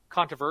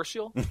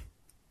controversial.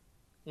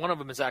 One of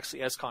them is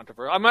actually as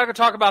controversial. I'm not going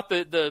to talk about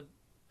the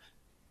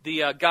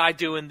guy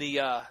doing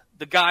the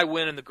guy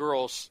winning the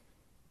girls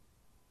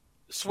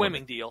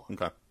swimming deal.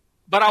 Okay.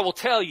 But I will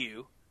tell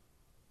you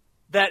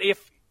that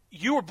if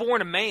you were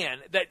born a man,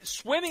 that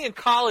swimming in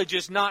college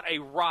is not a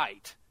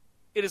right.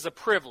 It is a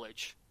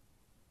privilege.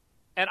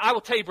 And I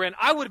will tell you, Brandon,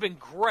 I would have been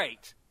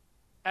great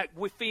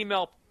with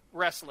female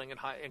wrestling in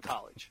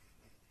college.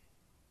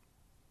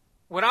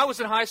 When I was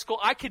in high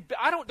school,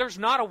 there's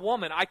not a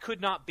woman I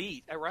could not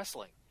beat at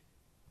wrestling.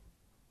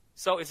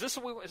 So is this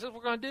what we're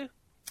going to do? Is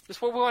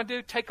this what we want to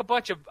do? Take a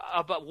bunch of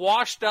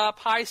washed up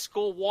high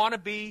school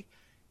wannabe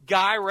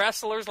guy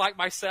wrestlers like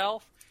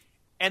myself,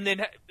 and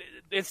then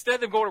instead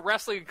of them going to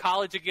wrestling in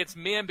college against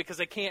men because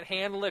they can't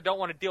handle it, don't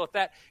want to deal with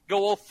that,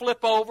 go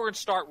flip over and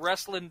start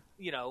wrestling,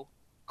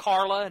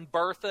 Carla and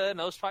Bertha and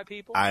those type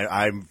people?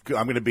 I'm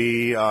going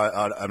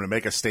to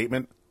make a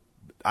statement.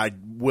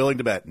 I'm willing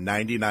to bet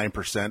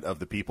 99% of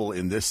the people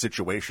in this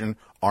situation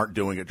aren't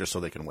doing it just so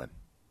they can win.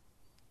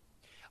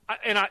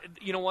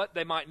 You know what?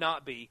 They might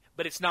not be,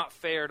 but it's not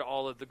fair to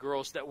all of the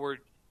girls that were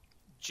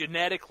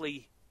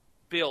genetically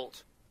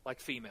built like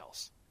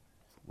females.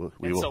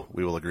 We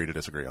will agree to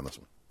disagree on this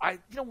one.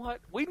 You know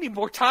what? We need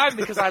more time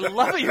because I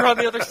love it. You're on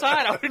the other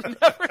side. I would have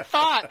never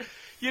thought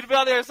you'd be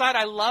on the other side.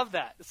 I love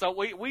that. So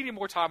we need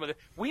more time with it.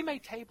 We may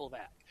table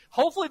that.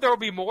 Hopefully there will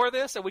be more of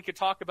this, and we could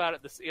talk about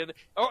it.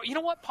 Or you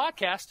know what?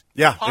 Podcast.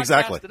 Yeah, podcast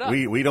exactly.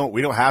 We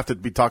don't have to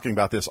be talking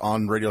about this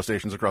on radio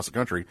stations across the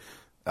country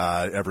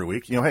every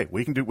week. Hey,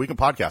 we can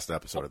podcast an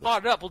episode of this.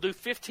 Pod it up. We'll do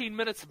 15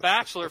 minutes of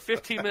Bachelor,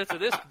 15 minutes of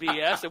this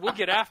BS, and we'll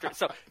get after it.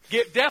 So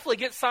definitely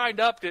get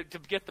signed up to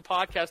get the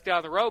podcast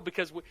down the road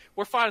because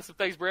we're finding some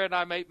things Brad and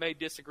I may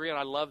disagree on.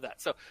 I love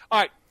that. So, all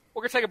right,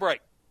 we're going to take a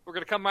break. We're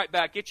going to come right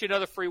back, get you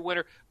another free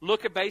winner,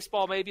 look at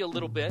baseball maybe a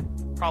little bit.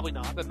 Probably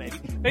not, but maybe.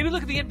 Maybe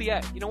look at the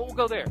NBA. You know what? We'll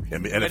go there.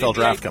 NFL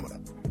draft coming up.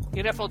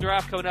 NFL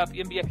draft coming up,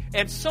 NBA,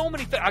 and so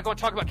many things. I'm going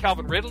to talk about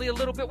Calvin Ridley a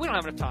little bit. We don't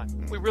have enough time.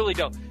 We really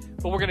don't.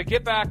 But we're going to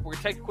get back. We're going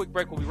to take a quick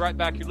break. We'll be right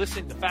back. You're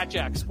listening to Fat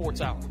Jack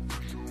Sports Hour.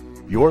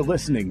 You're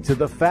listening to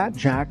the Fat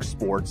Jack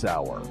Sports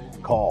Hour.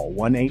 Call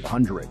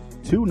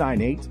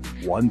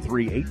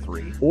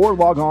 1-800-298-1383 or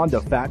log on to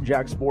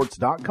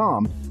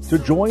fatjacksports.com to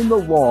join the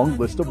long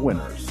list of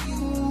winners.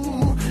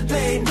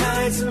 Late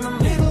nights in the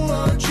middle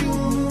of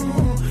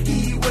June.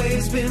 He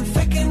always been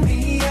faking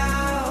me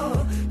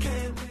out.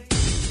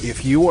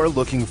 If you are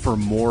looking for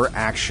more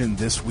action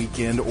this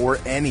weekend or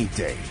any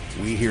day,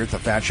 we here at the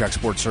Fat Jack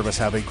Sports Service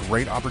have a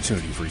great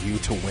opportunity for you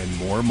to win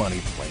more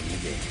money playing the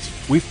games.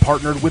 We've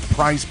partnered with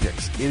Prize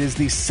Picks. It is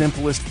the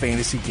simplest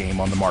fantasy game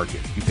on the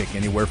market. You pick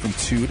anywhere from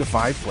 2 to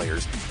 5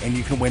 players, and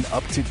you can win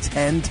up to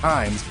 10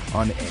 times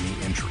on any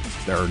entry.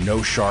 There are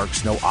no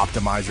sharks, no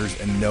optimizers,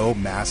 and no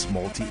mass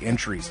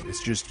multi-entries.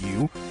 It's just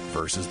you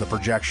versus the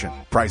projection.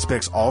 Prize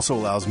Picks also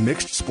allows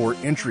mixed sport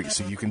entries,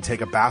 so you can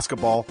take a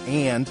basketball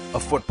and a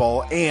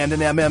football and an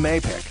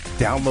MMA pick.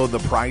 Download the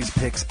Prize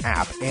Picks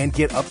app and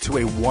get up to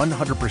a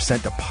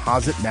 100%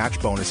 deposit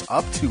match bonus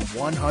up to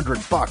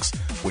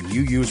 $100 when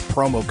you use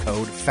promo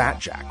code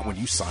FATJACK when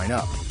you sign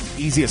up.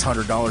 Easiest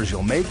 $100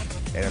 you'll make,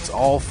 and it's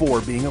all for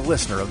being a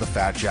listener of the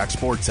Fat Jack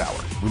Sports Hour.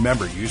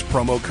 Remember, use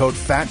promo code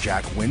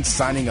FATJACK when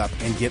signing up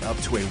and get up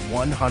to a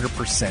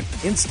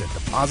 100% instant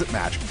deposit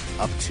match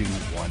up to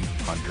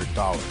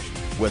 $100.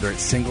 Whether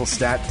it's single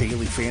stat,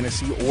 daily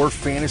fantasy, or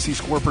fantasy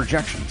score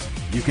projections,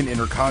 you can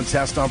enter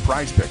contests on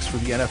Prize Picks for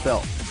the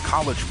NFL,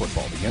 college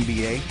football, the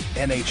NBA,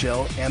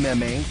 NHL,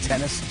 MMA,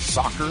 tennis,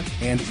 soccer,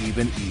 and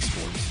even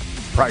esports.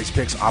 Prize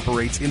Picks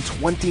operates in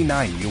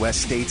 29 U.S.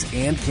 states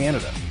and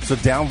Canada, so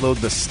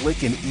download the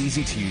slick and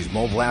easy-to-use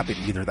mobile app at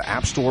either the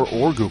App Store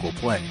or Google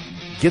Play.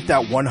 Get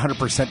that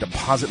 100%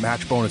 deposit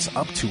match bonus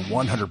up to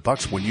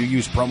 $100 when you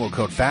use promo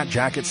code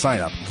FATJACK at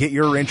sign-up. Get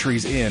your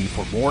entries in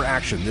for more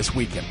action this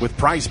weekend with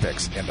Prize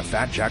Picks and the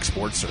Fat Jack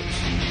Sports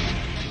Service.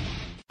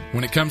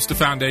 When it comes to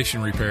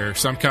foundation repair,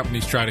 some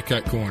companies try to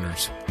cut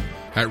corners.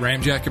 At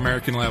Ramjack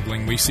American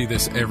Leveling, we see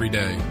this every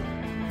day.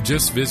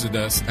 Just visit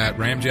us at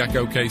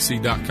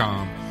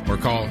ramjackokc.com or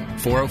call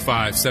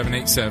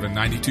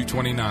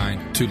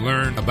 405-787-9229 to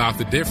learn about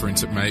the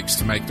difference it makes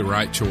to make the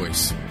right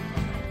choice.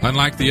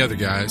 Unlike the other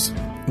guys,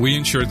 we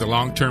ensure the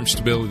long-term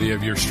stability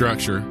of your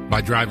structure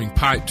by driving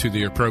pipe to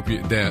the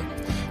appropriate depth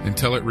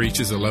until it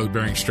reaches a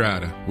load-bearing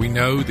strata. We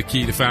know the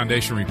key to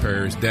foundation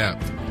repair is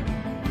depth.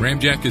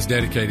 Ramjack is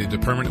dedicated to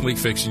permanently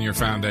fixing your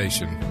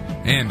foundation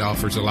and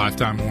offers a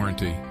lifetime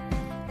warranty.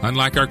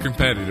 Unlike our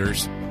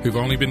competitors, who've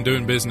only been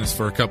doing business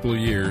for a couple of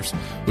years,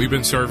 we've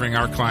been serving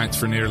our clients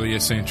for nearly a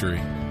century.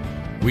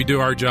 We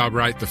do our job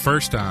right the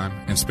first time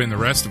and spend the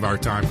rest of our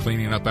time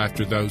cleaning up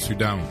after those who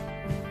don't.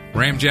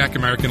 Ramjack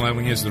American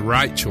Leveling is the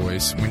right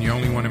choice when you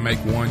only want to make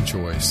one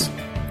choice.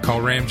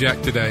 Call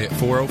Ramjack today at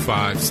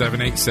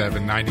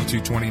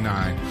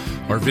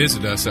 405-787-9229 or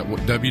visit us at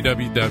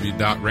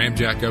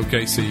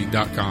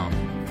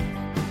www.ramjackokc.com.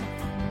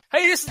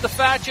 Hey, this is the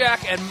Fat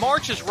Jack, and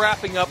March is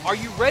wrapping up. Are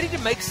you ready to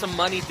make some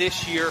money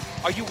this year?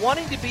 Are you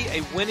wanting to be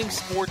a winning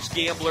sports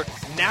gambler?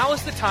 Now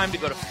is the time to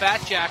go to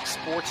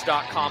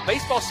FatJackSports.com.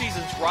 Baseball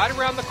season's right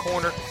around the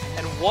corner,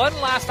 and one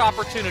last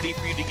opportunity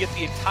for you to get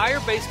the entire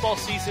baseball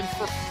season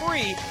for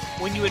free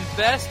when you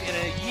invest in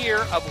a year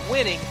of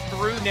winning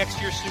through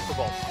next year's Super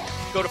Bowl.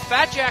 Go to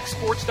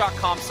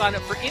FatJackSports.com, sign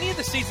up for any of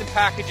the season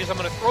packages. I'm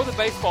going to throw the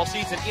baseball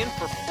season in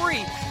for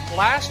free.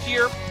 Last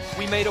year,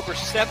 we made over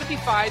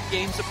 75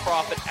 games of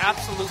profit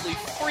absolutely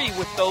free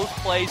with those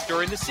plays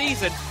during the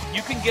season.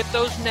 You can get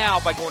those now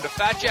by going to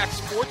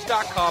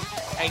FatJackSports.com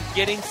and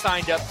getting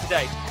signed up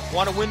today.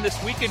 Want to win this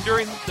weekend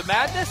during the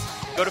madness?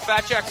 Go to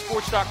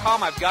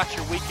FatJackSports.com. I've got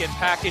your weekend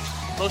package.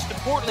 Most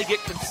importantly,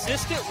 get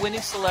consistent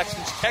winning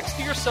selections. Text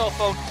to your cell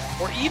phone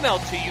or email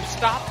to you.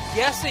 Stop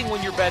guessing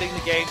when you're betting the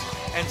games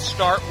and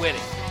start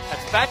winning.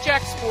 That's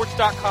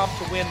FatJackSports.com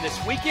to win this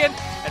weekend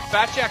and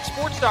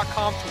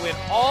FatJackSports.com to win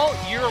all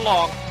year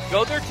long.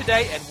 Go there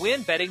today and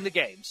win betting the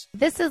games.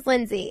 This is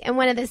Lindsay, and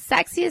one of the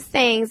sexiest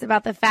things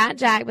about the Fat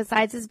Jack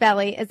besides his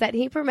belly is that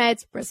he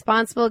promotes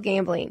responsible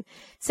gambling.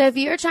 So if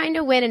you're trying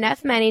to win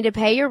enough money to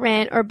pay your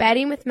rent or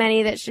betting with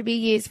money that should be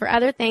used for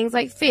other things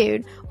like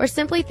food, or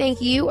simply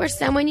think you or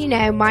someone you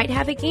know might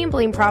have a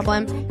gambling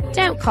problem,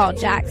 don't call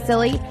Jack,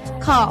 silly.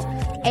 Call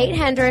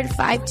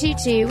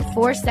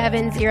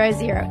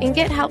 800-522-4700 and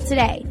get help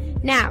today.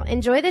 Now,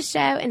 enjoy the show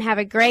and have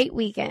a great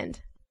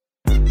weekend.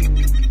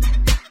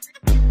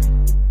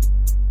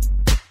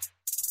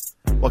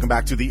 Welcome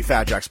back to the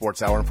Fat Jack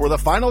Sports Hour. And for the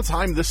final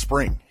time this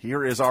spring,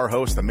 here is our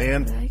host, the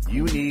man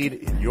you need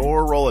in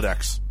your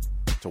Rolodex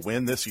to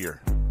win this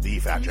year, the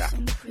Fat Jack.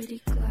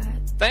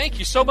 Thank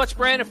you so much,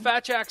 Brandon.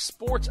 Fat Jack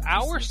Sports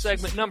Hour,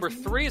 segment number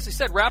 3. As I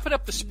said, wrapping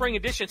up the spring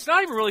edition. It's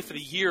not even really for the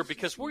year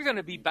because we're going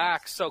to be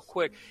back so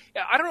quick.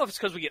 I don't know if it's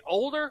because we get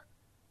older,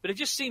 but it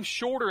just seems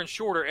shorter and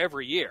shorter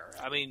every year.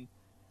 I mean,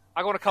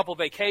 I go on a couple of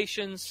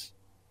vacations,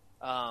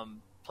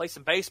 play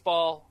some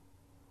baseball,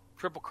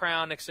 Triple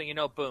Crown. Next thing you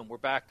know, boom, we're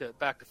back to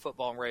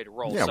football and ready to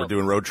roll. Yeah, we're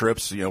doing road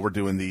trips. You know, we're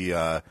doing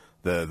the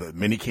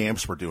mini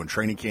camps. We're doing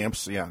training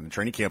camps. Yeah, and the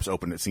training camps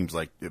open. It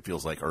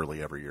feels like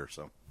early every year.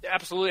 So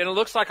absolutely, and it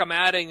looks like I'm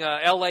adding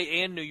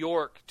L.A. and New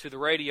York to the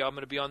radio. I'm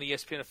going to be on the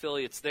ESPN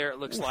affiliates there. It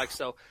looks like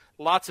so.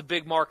 Lots of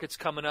big markets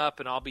coming up,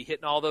 and I'll be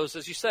hitting all those.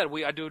 As you said,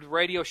 I do a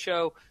radio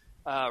show.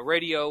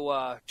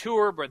 Radio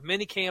tour, but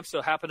mini camps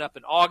will happen up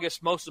in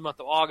August. Most of the month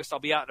of August, I'll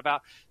be out and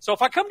about. So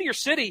if I come to your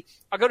city,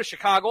 I'll go to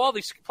Chicago, all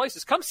these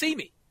places. Come see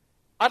me.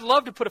 I'd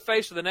love to put a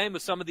face with the name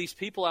of some of these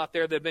people out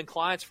there that have been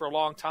clients for a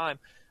long time.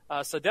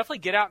 So definitely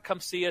get out, come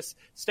see us.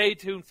 Stay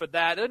tuned for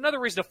that. Another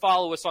reason to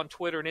follow us on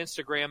Twitter and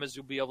Instagram is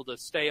you'll be able to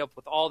stay up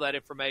with all that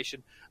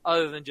information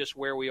other than just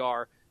where we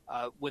are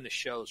when the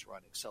show's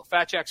running. So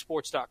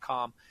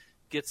FatJackSports.com.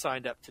 Get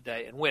signed up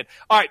today and win.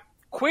 All right,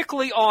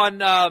 quickly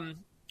on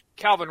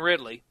Calvin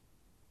Ridley.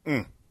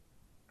 I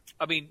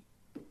mean,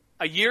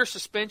 a year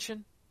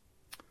suspension.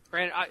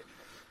 Brandon,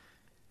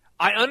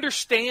 I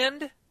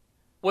understand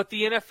what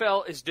the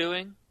NFL is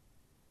doing,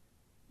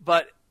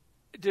 but,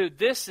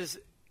 dude,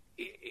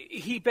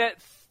 he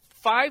bet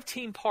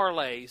 5-team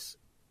parlays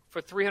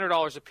for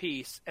 $300 a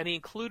piece, and he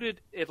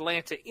included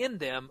Atlanta in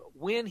them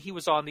when he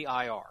was on the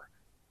IR.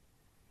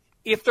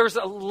 If there's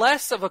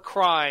less of a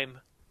crime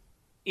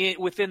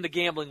within the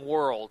gambling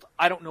world,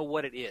 I don't know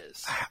what it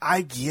is.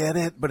 I get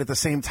it, but at the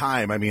same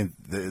time, I mean,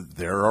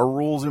 there are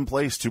rules in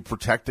place to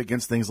protect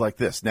against things like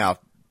this. Now,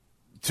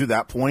 to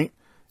that point,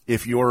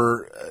 if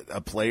you're a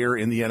player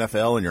in the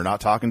NFL and you're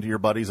not talking to your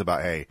buddies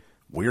about, hey,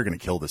 we're going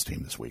to kill this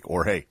team this week,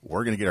 or hey,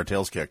 we're going to get our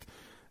tails kicked.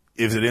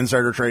 Is it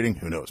insider trading?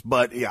 Who knows?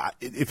 But yeah,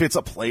 if it's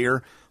a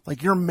player, like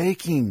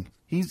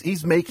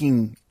he's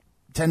making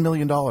 $10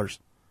 million.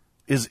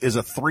 Is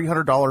a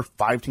 $300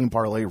 5-team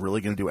parlay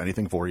really going to do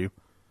anything for you?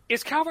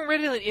 Is Calvin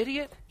Ridley an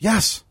idiot?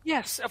 Yes.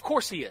 Yes, of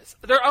course he is.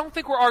 I don't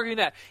think we're arguing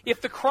that.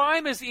 If the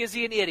crime is he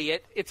an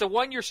idiot, it's a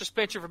 1-year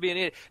suspension for being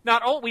an idiot.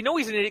 We know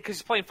he's an idiot because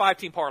he's playing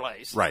 5-team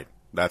parlays. Right.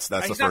 That's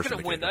the he's first not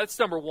going to win. That's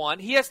number one.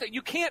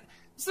 You can't.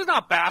 This is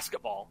not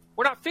basketball.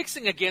 We're not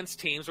fixing against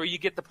teams where you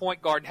get the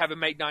point guard and have him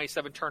make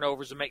 97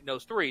 turnovers and make no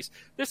threes.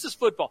 This is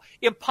football.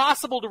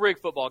 Impossible to rig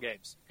football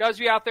games. Guys,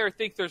 you out there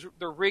think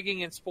they're rigging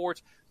in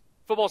sports.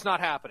 Football's not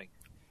happening.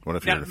 What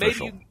if you're an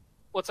official?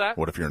 What's that?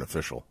 What if you're an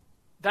official?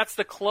 That's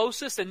the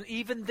closest, and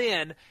even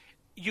then,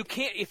 you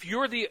can't. If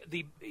you're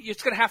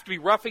it's going to have to be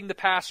roughing the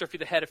passer if you're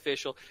the head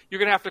official. You're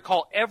going to have to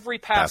call every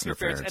pass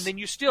interference, and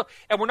then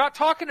and we're not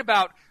talking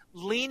about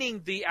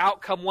leaning the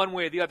outcome one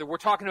way or the other. We're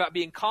talking about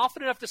being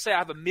confident enough to say, I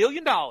have $1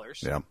 million.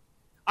 Yeah.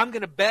 I'm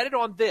going to bet it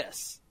on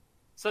this.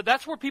 So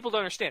that's where people don't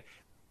understand.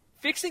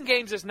 Fixing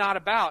games is not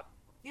about,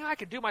 I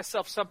can do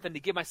myself something to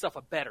give myself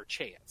a better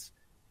chance.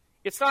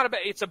 It's not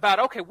about. It's about,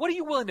 okay, what are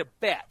you willing to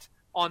bet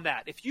on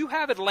that. If you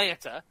have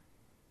Atlanta,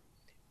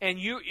 and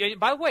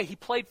by the way, he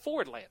played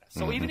for Atlanta.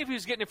 So even if he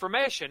was getting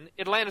information,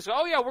 Atlanta's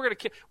oh, yeah, we're going to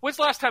kill. When's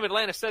the last time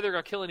Atlanta said they're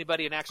going to kill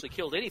anybody and actually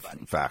killed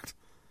anybody? Fact.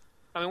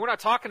 I mean, we're not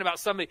talking about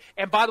somebody.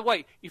 And by the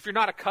way, if you're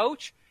not a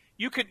coach,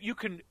 you could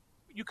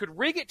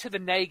rig it to the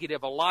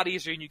negative a lot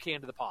easier than you can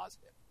to the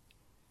positive.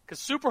 Because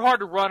super hard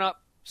to run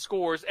up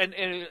scores, and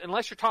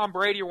unless you're Tom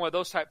Brady or one of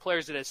those type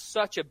players that is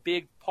such a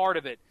big part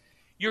of it,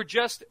 you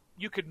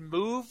could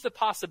move the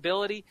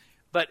possibility,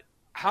 but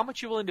how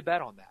much are you willing to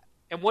bet on that?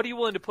 And what are you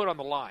willing to put on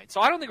the line?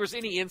 So I don't think there's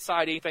any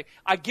inside anything.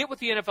 I get what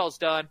the NFL's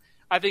done.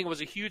 I think it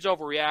was a huge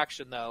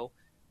overreaction, though.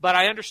 But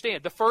I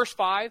understand. The first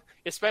 5,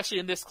 especially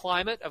in this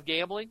climate of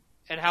gambling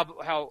and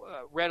how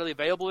readily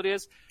available it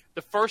is,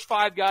 the first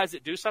 5 guys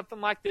that do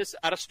something like this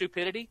out of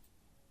stupidity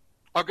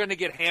are going to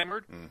get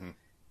hammered.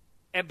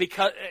 And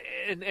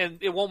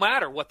it won't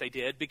matter what they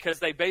did, because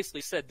they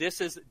basically said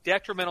this is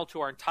detrimental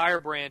to our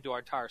entire brand, to our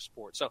entire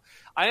sport. So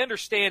I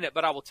understand it,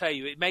 but I will tell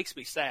you, it makes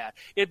me sad.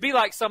 It'd be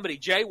like somebody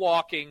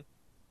jaywalking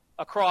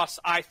across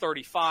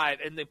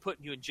I-35 and then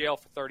putting you in jail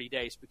for 30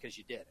 days because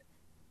you did it.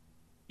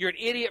 You're an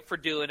idiot for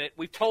doing it.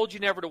 We've told you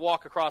never to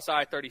walk across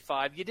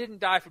I-35. You didn't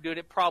die for doing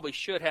it. Probably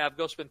should have.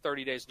 Go spend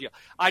 30 days in jail.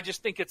 I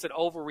just think it's an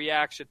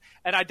overreaction,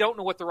 and I don't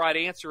know what the right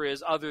answer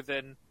is other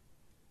than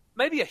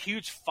maybe a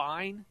huge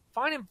fine.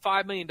 Fine him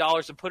 $5 million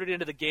and put it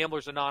into the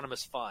Gamblers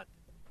Anonymous Fund.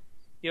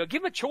 Give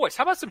him a choice.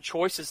 How about some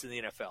choices in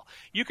the NFL?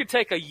 You could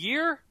take a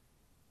year,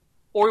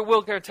 or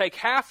we're going to take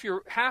half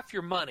your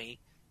money,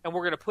 and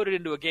we're going to put it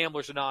into a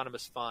Gamblers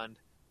Anonymous Fund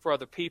for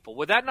other people.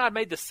 Would that not have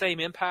made the same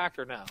impact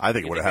or no? I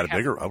think it would have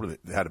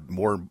had a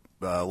more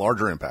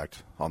larger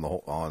impact on the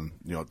whole,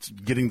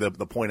 getting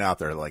the point out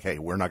there, like, hey,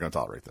 we're not going to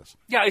tolerate this.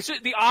 Yeah, it's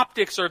the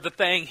optics are the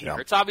thing here. Yeah.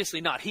 It's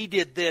obviously not he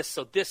did this,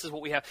 so this is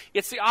what we have.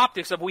 It's the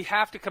optics of we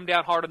have to come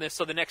down hard on this,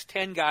 so the next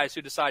 10 guys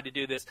who decide to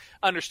do this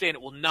understand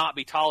it will not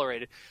be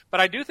tolerated. But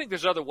I do think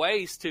there's other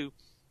ways to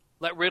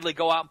let Ridley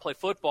go out and play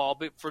football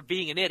for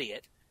being an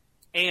idiot,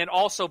 and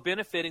also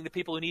benefiting the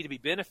people who need to be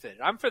benefited.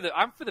 I'm for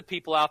the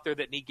people out there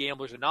that need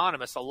Gamblers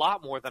Anonymous a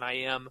lot more than I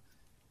am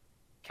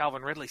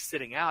Calvin Ridley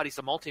sitting out. He's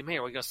a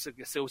multi-millionaire. We're going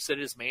to sit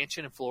at his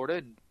mansion in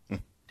Florida and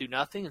do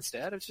nothing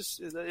instead.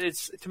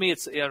 It's to me,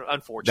 it's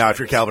unfortunate. Now, if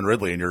you're Calvin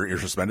Ridley and you're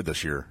suspended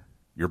this year,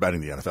 you're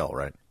betting the NFL,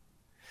 right?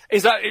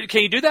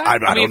 Can you do that?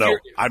 I don't know.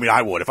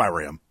 I would if I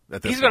were him.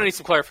 He's going to need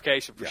some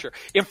clarification for sure.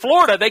 In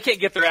Florida, they can't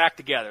get their act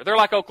together. They're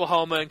like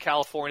Oklahoma and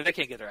California. They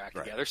can't get their act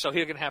together. So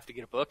he's going to have to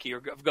get a bookie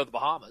or go to the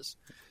Bahamas,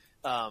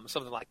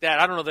 something like that.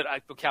 I don't know that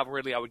Calvin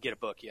Ridley, I would get a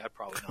bookie. I'd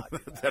probably not do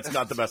that. That's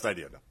not the best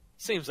idea, no.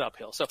 Seems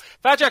uphill. So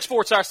Fat Jack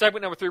Sports Hour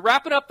segment number 3.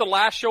 Wrapping up the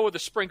last show of the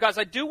spring. Guys,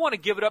 I do want to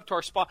give it up to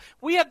our spot.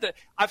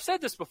 I've said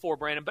this before,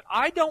 Brandon, but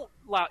I don't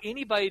allow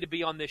anybody to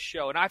be on this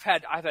show. And I've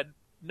had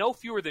no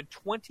fewer than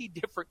 20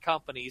 different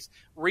companies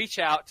reach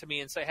out to me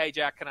and say, hey,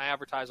 Jack, can I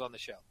advertise on the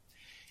show?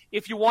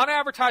 If you want to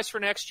advertise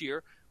for next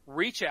year,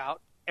 reach out,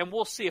 and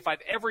we'll see if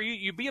I've ever –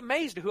 you'd be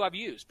amazed at who I've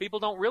used. People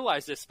don't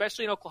realize this,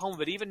 especially in Oklahoma,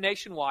 but even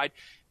nationwide.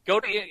 Go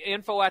to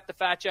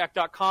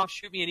info@thefatjack.com,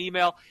 shoot me an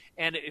email,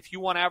 and if you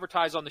want to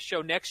advertise on the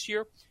show next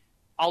year,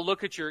 I'll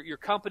look at your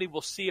company.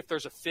 We'll see if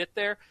there's a fit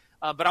there.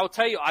 But I will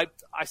tell you, I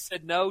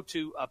said no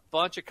to a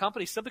bunch of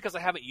companies simply because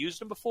I haven't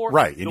used them before.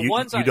 Right, and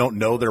you don't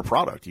know their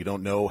product. You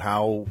don't know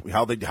how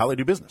they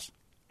do business.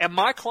 And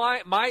my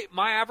client, my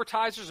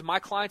advertisers and my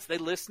clients, they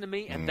listen to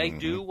me and they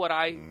do what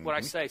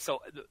I say. So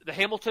the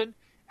Hamilton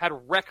had a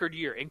record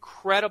year,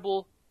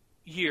 incredible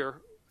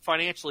year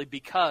financially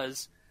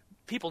because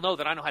people know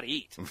that I know how to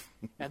eat,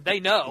 and they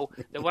know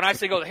that when I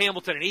say go to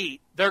Hamilton and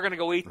eat, they're going to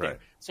go eat there.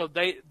 So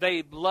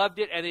they loved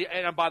it.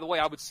 And by the way,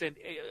 I would send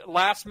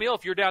last meal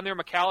if you're down there in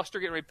McAllister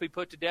getting ready to be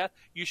put to death,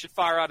 you should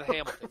fire out of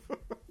Hamilton,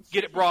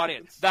 get it brought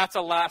in. That's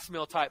a last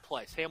meal type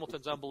place.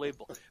 Hamilton's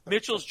unbelievable.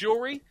 Mitchell's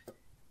Jewelry.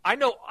 I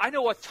know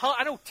a ton.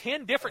 I know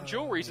 10 different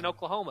jewelries in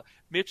Oklahoma.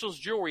 Mitchell's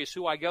Jewelry is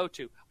who I go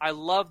to. I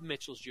love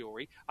Mitchell's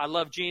Jewelry. I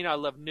love Gina. I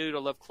love Newt. I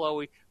love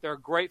Chloe. They're a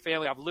great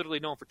family. I've literally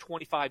known them for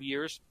 25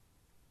 years,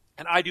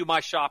 and I do my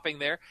shopping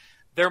there.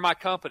 They're my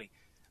company.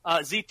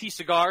 ZT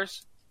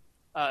Cigars.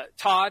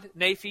 Todd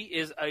Nafee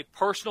is a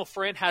personal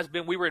friend. Has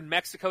been. We were in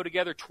Mexico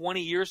together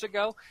 20 years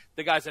ago.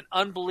 The guy's an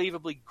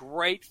unbelievably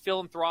great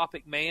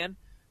philanthropic man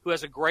who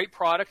has a great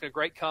product and a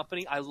great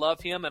company. I love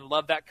him and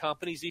love that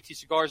company. ZT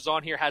Cigars is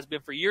on here, has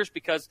been for years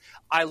because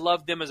I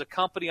love them as a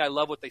company. I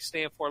love what they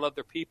stand for. I love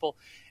their people.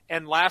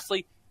 And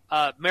lastly,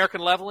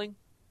 American Leveling,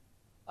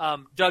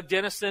 Doug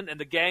Dennison and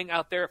the gang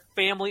out there,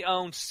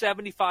 family-owned,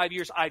 75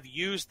 years. I've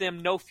used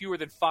them no fewer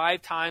than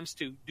 5 times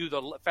to do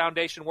the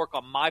foundation work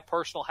on my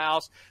personal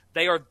house.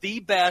 They are the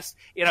best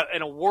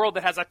in a world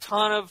that has a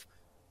ton of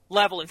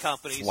leveling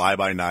companies. Fly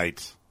by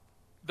night.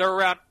 They're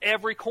around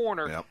every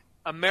corner. Yep.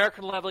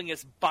 American Leveling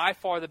is by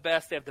far the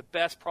best. They have the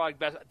best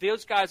product.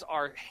 Those guys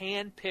are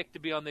handpicked to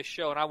be on this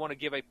show, and I want to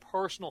give a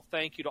personal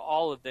thank you to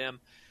all of them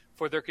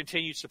for their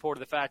continued support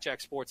of the Fat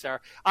Jack Sports Hour.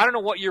 I don't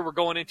know what year we're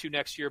going into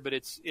next year, but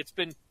it's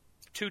been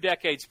 2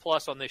 decades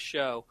plus on this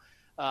show.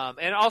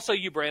 And also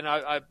you, Brandon.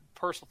 I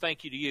personal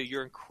thank you to you.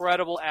 You're an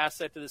incredible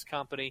asset to this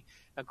company,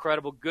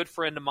 incredible good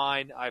friend of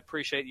mine. I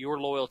appreciate your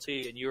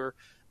loyalty and your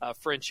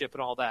friendship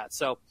and all that.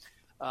 So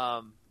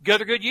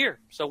good year.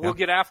 So we'll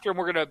get after him.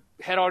 We're going to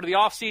head on to the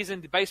off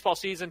season, the baseball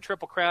season,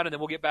 Triple Crown, and then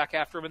we'll get back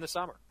after him in the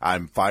summer.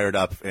 I'm fired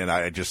up, and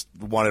I just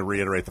want to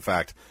reiterate the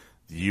fact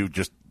you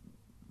just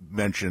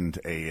mentioned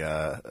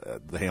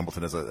the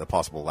Hamilton as a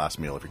possible last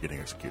meal if you're getting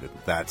executed.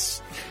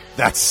 That's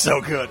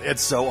so good.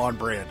 It's so on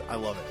brand. I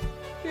love it.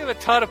 We have a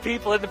ton of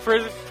people in the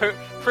prison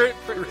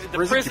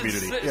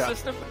community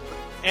system.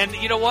 And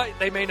you know what?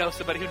 They may know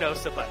somebody who knows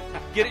somebody.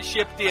 Get it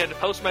shipped in.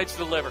 Postmates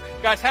deliver.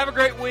 Guys, have a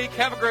great week.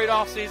 Have a great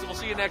off season. We'll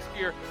see you next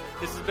year.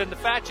 This has been the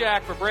Fat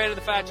Jack for Brandon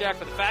the Fat Jack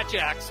for the Fat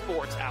Jack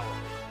Sports Hour.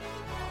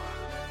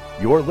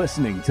 You're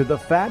listening to the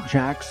Fat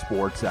Jack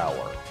Sports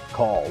Hour.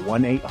 Call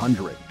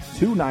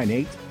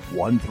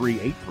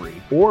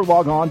 1-800-298-1383 or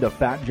log on to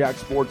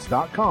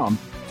fatjacksports.com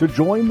to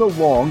join the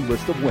long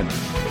list of winners.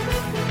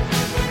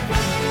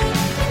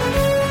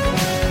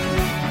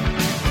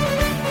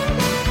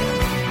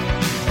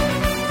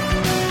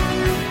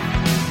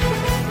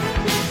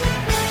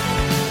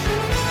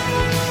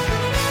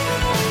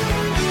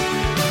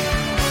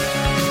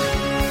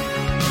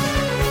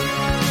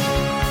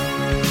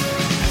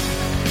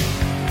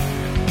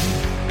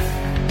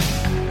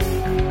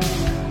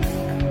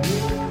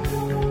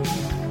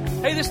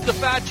 This is the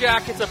Fat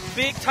Jack. It's a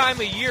big time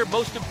of year.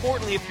 Most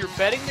importantly, if you're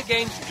betting the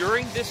games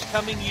during this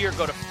coming year,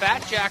 go to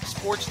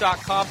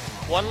fatjacksports.com.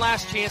 One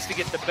last chance to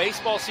get the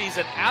baseball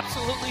season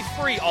absolutely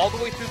free all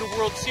the way through the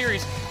World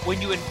Series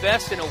when you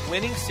invest in a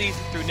winning season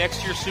through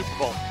next year's Super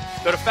Bowl.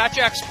 Go to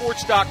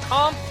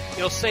fatjacksports.com.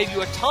 It'll save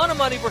you a ton of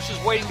money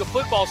versus waiting to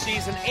football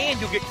season,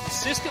 and you'll get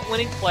consistent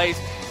winning plays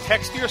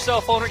text to your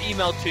cell phone or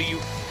emailed to you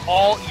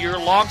all year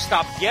long.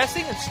 Stop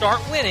guessing and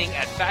start winning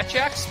at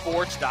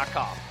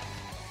fatjacksports.com.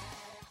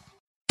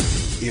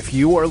 If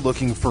you are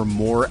looking for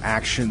more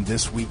action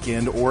this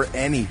weekend or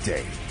any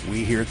day,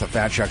 we here at the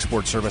Fat Jack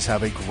Sports Service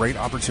have a great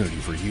opportunity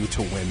for you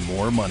to win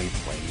more money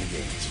playing the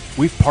games.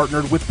 We've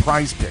partnered with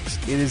Prize Picks.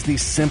 It is the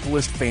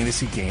simplest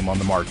fantasy game on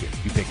the market.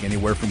 You pick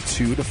anywhere from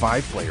 2 to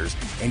 5 players,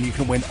 and you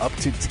can win up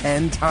to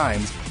 10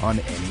 times on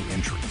any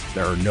entry.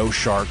 There are no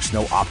sharks,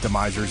 no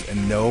optimizers,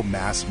 and no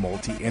mass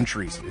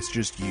multi-entries. It's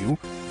just you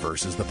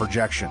versus the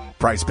projection.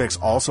 Prize Picks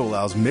also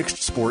allows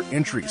mixed sport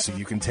entries, so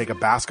you can take a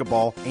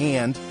basketball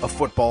and a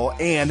football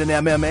and an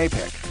MMA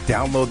pick.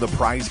 Download the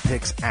Prize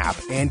Picks app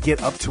and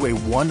get up to a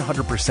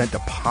 100%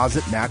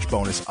 deposit match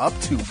bonus up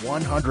to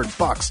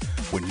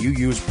 $100 when you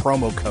use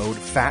promo code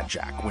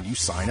FATJACK when you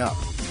sign up.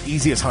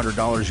 Easiest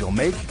 $100 you'll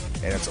make,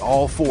 and it's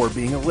all for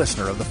being a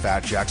listener of the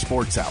Fat Jack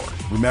Sports Hour.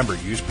 Remember,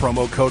 use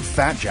promo code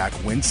FATJACK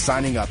when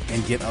signing up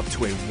and get up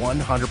to a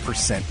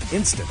 100%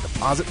 instant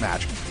deposit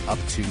match up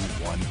to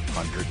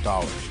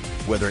 $100.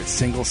 Whether it's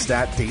single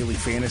stat, daily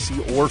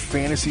fantasy, or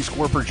fantasy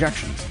score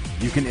projections,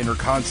 you can enter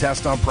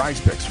contests on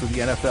Prize Picks for the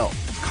NFL,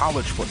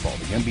 college football,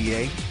 the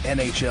NBA,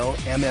 NHL,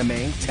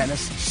 MMA,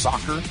 tennis,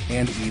 soccer,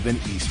 and even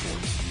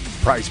esports.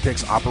 Prize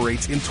Picks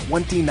operates in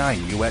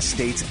 29 U.S.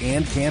 states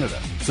and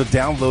Canada, so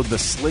download the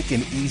slick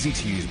and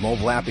easy-to-use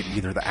mobile app at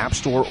either the App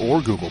Store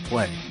or Google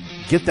Play.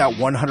 Get that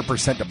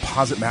 100%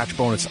 deposit match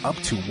bonus up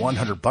to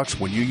 $100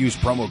 when you use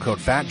promo code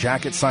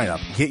FATJACK at sign-up.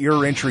 Get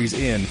your entries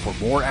in for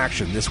more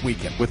action this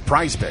weekend with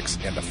Prize Picks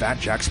and the Fat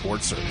Jack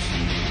Sports Service.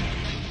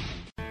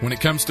 When it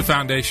comes to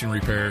foundation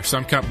repair,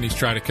 some companies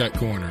try to cut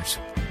corners.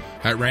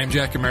 At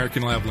Ramjack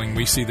American Leveling,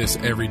 we see this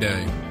every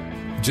day.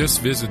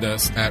 Just visit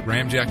us at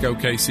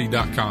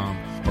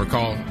ramjackokc.com or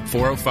call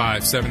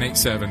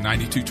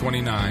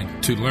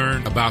 405-787-9229 to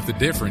learn about the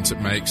difference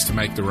it makes to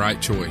make the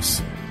right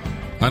choice.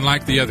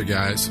 Unlike the other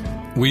guys,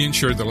 we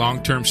ensure the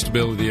long-term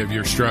stability of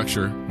your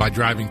structure by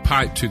driving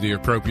pipe to the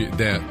appropriate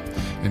depth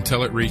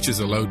until it reaches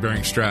a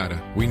load-bearing strata.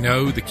 We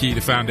know the key to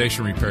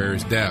foundation repair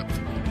is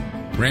depth.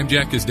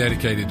 Ramjack is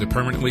dedicated to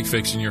permanently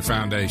fixing your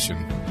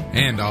foundation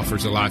and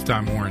offers a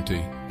lifetime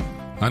warranty.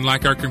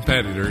 Unlike our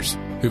competitors,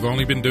 who've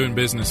only been doing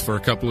business for a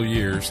couple of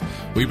years,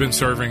 we've been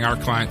serving our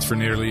clients for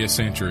nearly a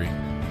century.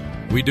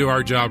 We do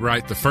our job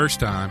right the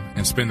first time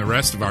and spend the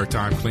rest of our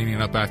time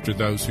cleaning up after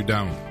those who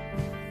don't.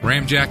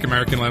 Ramjack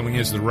American Leveling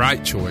is the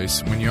right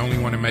choice when you only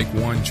want to make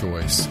one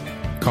choice.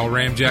 Call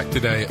Ramjack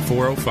today at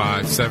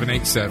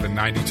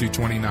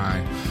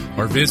 405-787-9229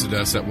 or visit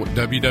us at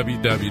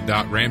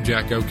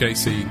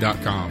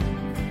www.ramjackokc.com.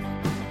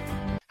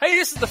 Hey,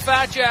 this is the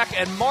Fat Jack,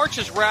 and March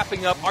is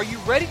wrapping up. Are you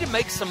ready to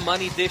make some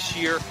money this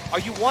year?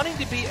 Are you wanting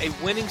to be a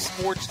winning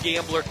sports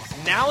gambler?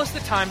 Now is the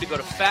time to go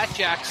to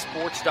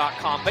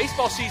fatjacksports.com.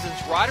 Baseball season's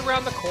right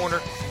around the corner,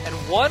 and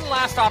one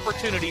last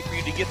opportunity for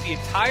you to get the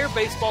entire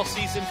baseball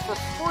season for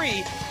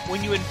free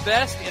when you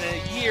invest in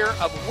a year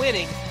of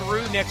winning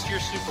through next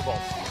year's Super Bowl.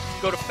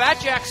 Go to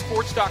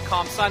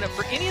fatjacksports.com, sign up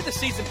for any of the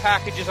season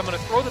packages. I'm going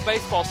to throw the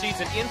baseball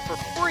season in for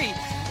free.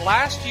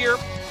 Last year,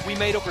 we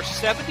made over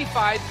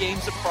 75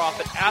 games of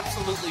profit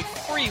absolutely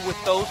free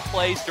with those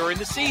plays during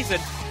the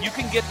season. You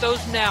can get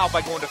those now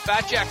by going to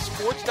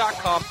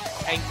fatjacksports.com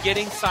and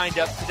getting signed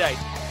up today.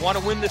 Want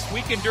to win this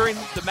weekend during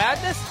the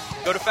madness?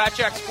 Go to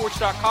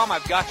FatJackSports.com.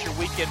 I've got your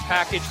weekend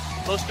package.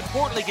 Most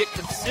importantly, get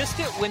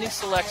consistent winning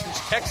selections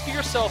text to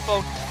your cell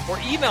phone or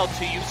emailed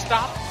to you.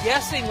 Stop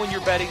guessing when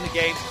you're betting the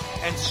games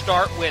and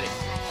start winning.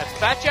 That's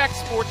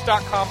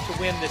FatJackSports.com to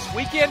win this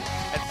weekend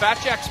and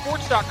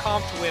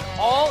FatJackSports.com to win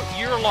all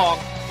year long.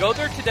 Go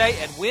there today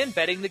and win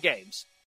betting the games.